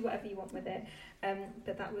do whatever you want with it.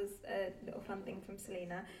 But that was a little fun thing from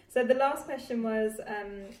Selena. So the last question was,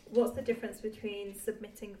 what's the difference between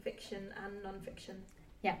submitting fiction and non-fiction?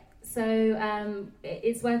 Yeah, so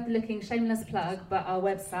it's worth looking, shameless plug, but our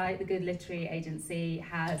website, The Good Literary Agency,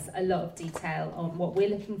 has a lot of detail on what we're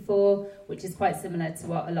looking for, which is quite similar to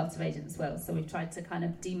what a lot of agents will. So we've tried to kind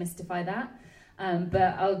of demystify that.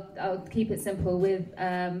 But I'll keep it simple. With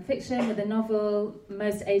fiction, with a novel,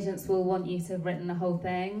 most agents will want you to have written the whole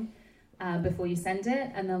thing before you send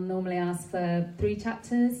it, and they'll normally ask for 3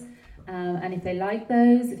 chapters. And if they like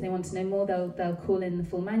those, if they want to know more, they'll call in the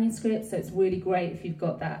full manuscript. So it's really great if you've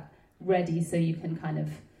got that ready, so you can kind of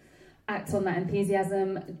act on that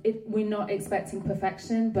enthusiasm. We're not expecting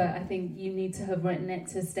perfection, but I think you need to have written it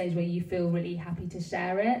to a stage where you feel really happy to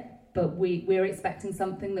share it. But we're expecting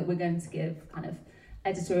something that we're going to give kind of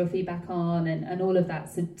editorial feedback on and all of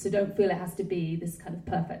that. So don't feel it has to be this kind of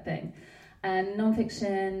perfect thing. And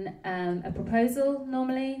non-fiction, a proposal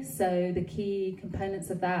normally. So the key components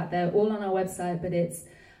of that, they're all on our website, but it's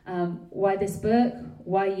why this book,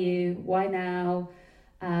 why you, why now,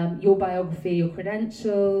 your biography, your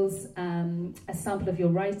credentials, a sample of your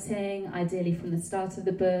writing, ideally from the start of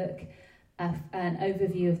the book, an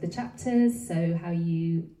overview of the chapters, so how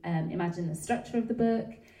you imagine the structure of the book,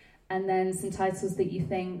 and then some titles that you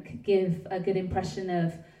think give a good impression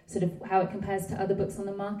of sort of how it compares to other books on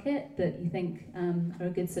the market that you think are a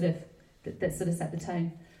good sort of, that sort of set the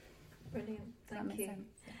tone. Brilliant, thank you.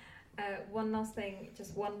 One last thing,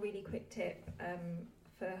 just one really quick tip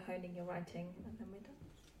for honing your writing, and then we're done.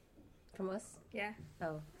 From us? Yeah.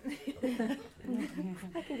 Oh.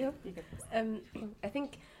 I can go. I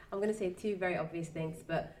think I'm going to say 2 very obvious things,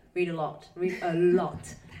 but read a lot. Read a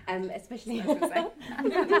lot. Especially... But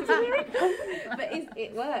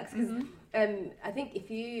it works, because I think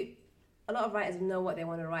a lot of writers know what they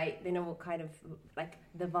want to write. They know what kind of, like,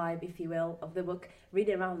 the vibe, if you will, of the book. Read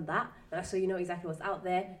it around that, so you know exactly what's out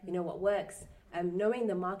there, you know what works. Knowing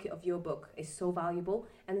the market of your book is so valuable.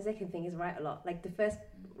 And the second thing is write a lot. Like, the first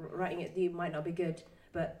writing it do might not be good,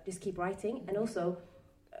 but just keep writing. And also,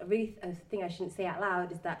 a thing I shouldn't say out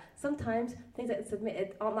loud is that sometimes things that are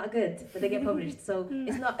submitted aren't that good, but they get published. So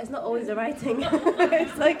it's not always the writing.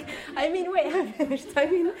 It's like, I mean, wait, I finished. I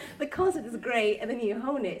mean, the concept is great, and then you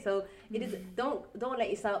hone it. So it is. Don't let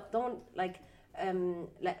yourself. Don't let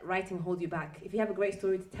writing hold you back. If you have a great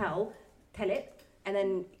story to tell it, and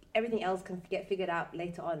then everything else can get figured out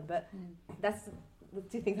later on. But that's the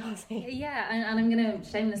 2 things I'll say. Yeah, and I'm going to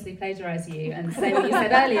shamelessly plagiarise you and say what you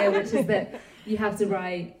said earlier, which is that you have to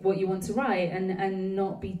write what you want to write, and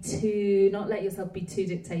not let yourself be too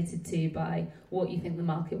dictated to by what you think the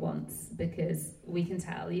market wants, because we can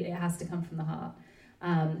tell it has to come from the heart.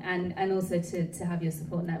 And also to have your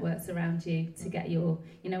support networks around you to get your,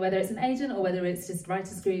 whether it's an agent or whether it's just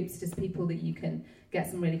writers groups, just people that you can get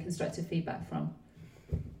some really constructive feedback from.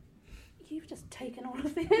 You've just taken all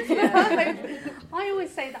of this. I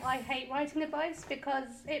always say that I hate writing advice because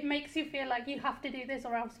it makes you feel like you have to do this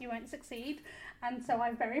or else you won't succeed. and so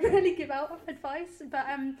I very rarely give out advice. But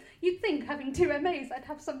you'd think, having 2 MAs, I'd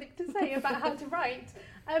have something to say about how to write.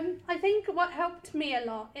 I think what helped me a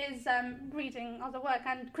lot is reading other work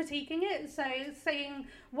and critiquing it. So saying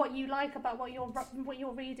what you like about what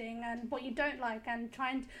you're reading and what you don't like, and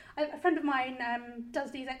trying. A friend of mine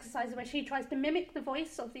does these exercises where she tries to mimic the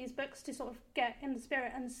voice of these books to sort of get in the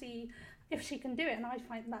spirit and see if she can do it, and I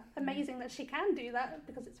find that amazing that she can do that,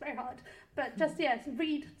 because it's very hard. But just to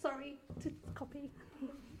read, to copy.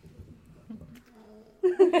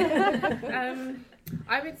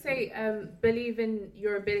 I would say believe in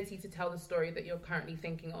your ability to tell the story that you're currently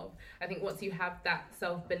thinking of. I think once you have that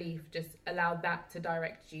self-belief, just allow that to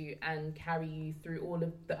direct you and carry you through all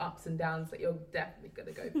of the ups and downs that you're definitely going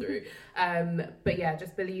to go through. But yeah,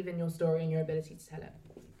 just believe in your story and your ability to tell it.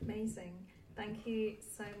 Amazing. Thank you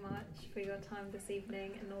so much for your time this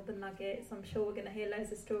evening and all the nuggets. I'm sure we're going to hear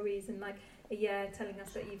loads of stories in like a year telling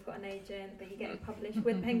us that you've got an agent, that you're getting published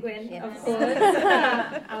with Penguin, of course.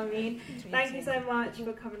 I mean, thank you so much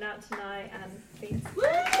for coming out tonight, and please.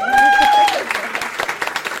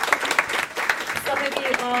 Some of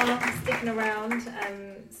you are sticking around,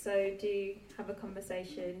 so do have a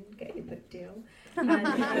conversation, get your book deal,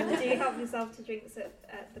 and do help yourself to drinks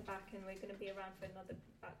at the back, and we're going to be around for another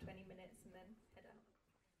about 20 minutes and then head out.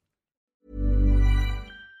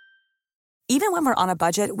 Even when we're on a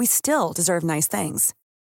budget, we still deserve nice things.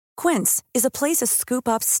 Quince is a place to scoop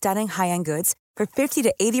up stunning high-end goods for 50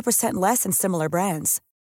 to 80% less than similar brands.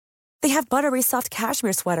 They have buttery soft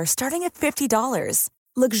cashmere sweaters starting at $50,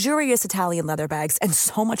 luxurious Italian leather bags, and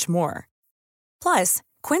so much more. Plus,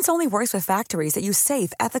 Quince only works with factories that use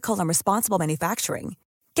safe, ethical, and responsible manufacturing.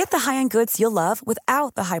 Get the high-end goods you'll love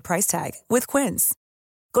without the high price tag with Quince.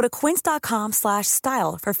 Go to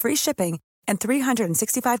quince.com/style for free shipping and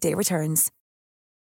 365-day returns.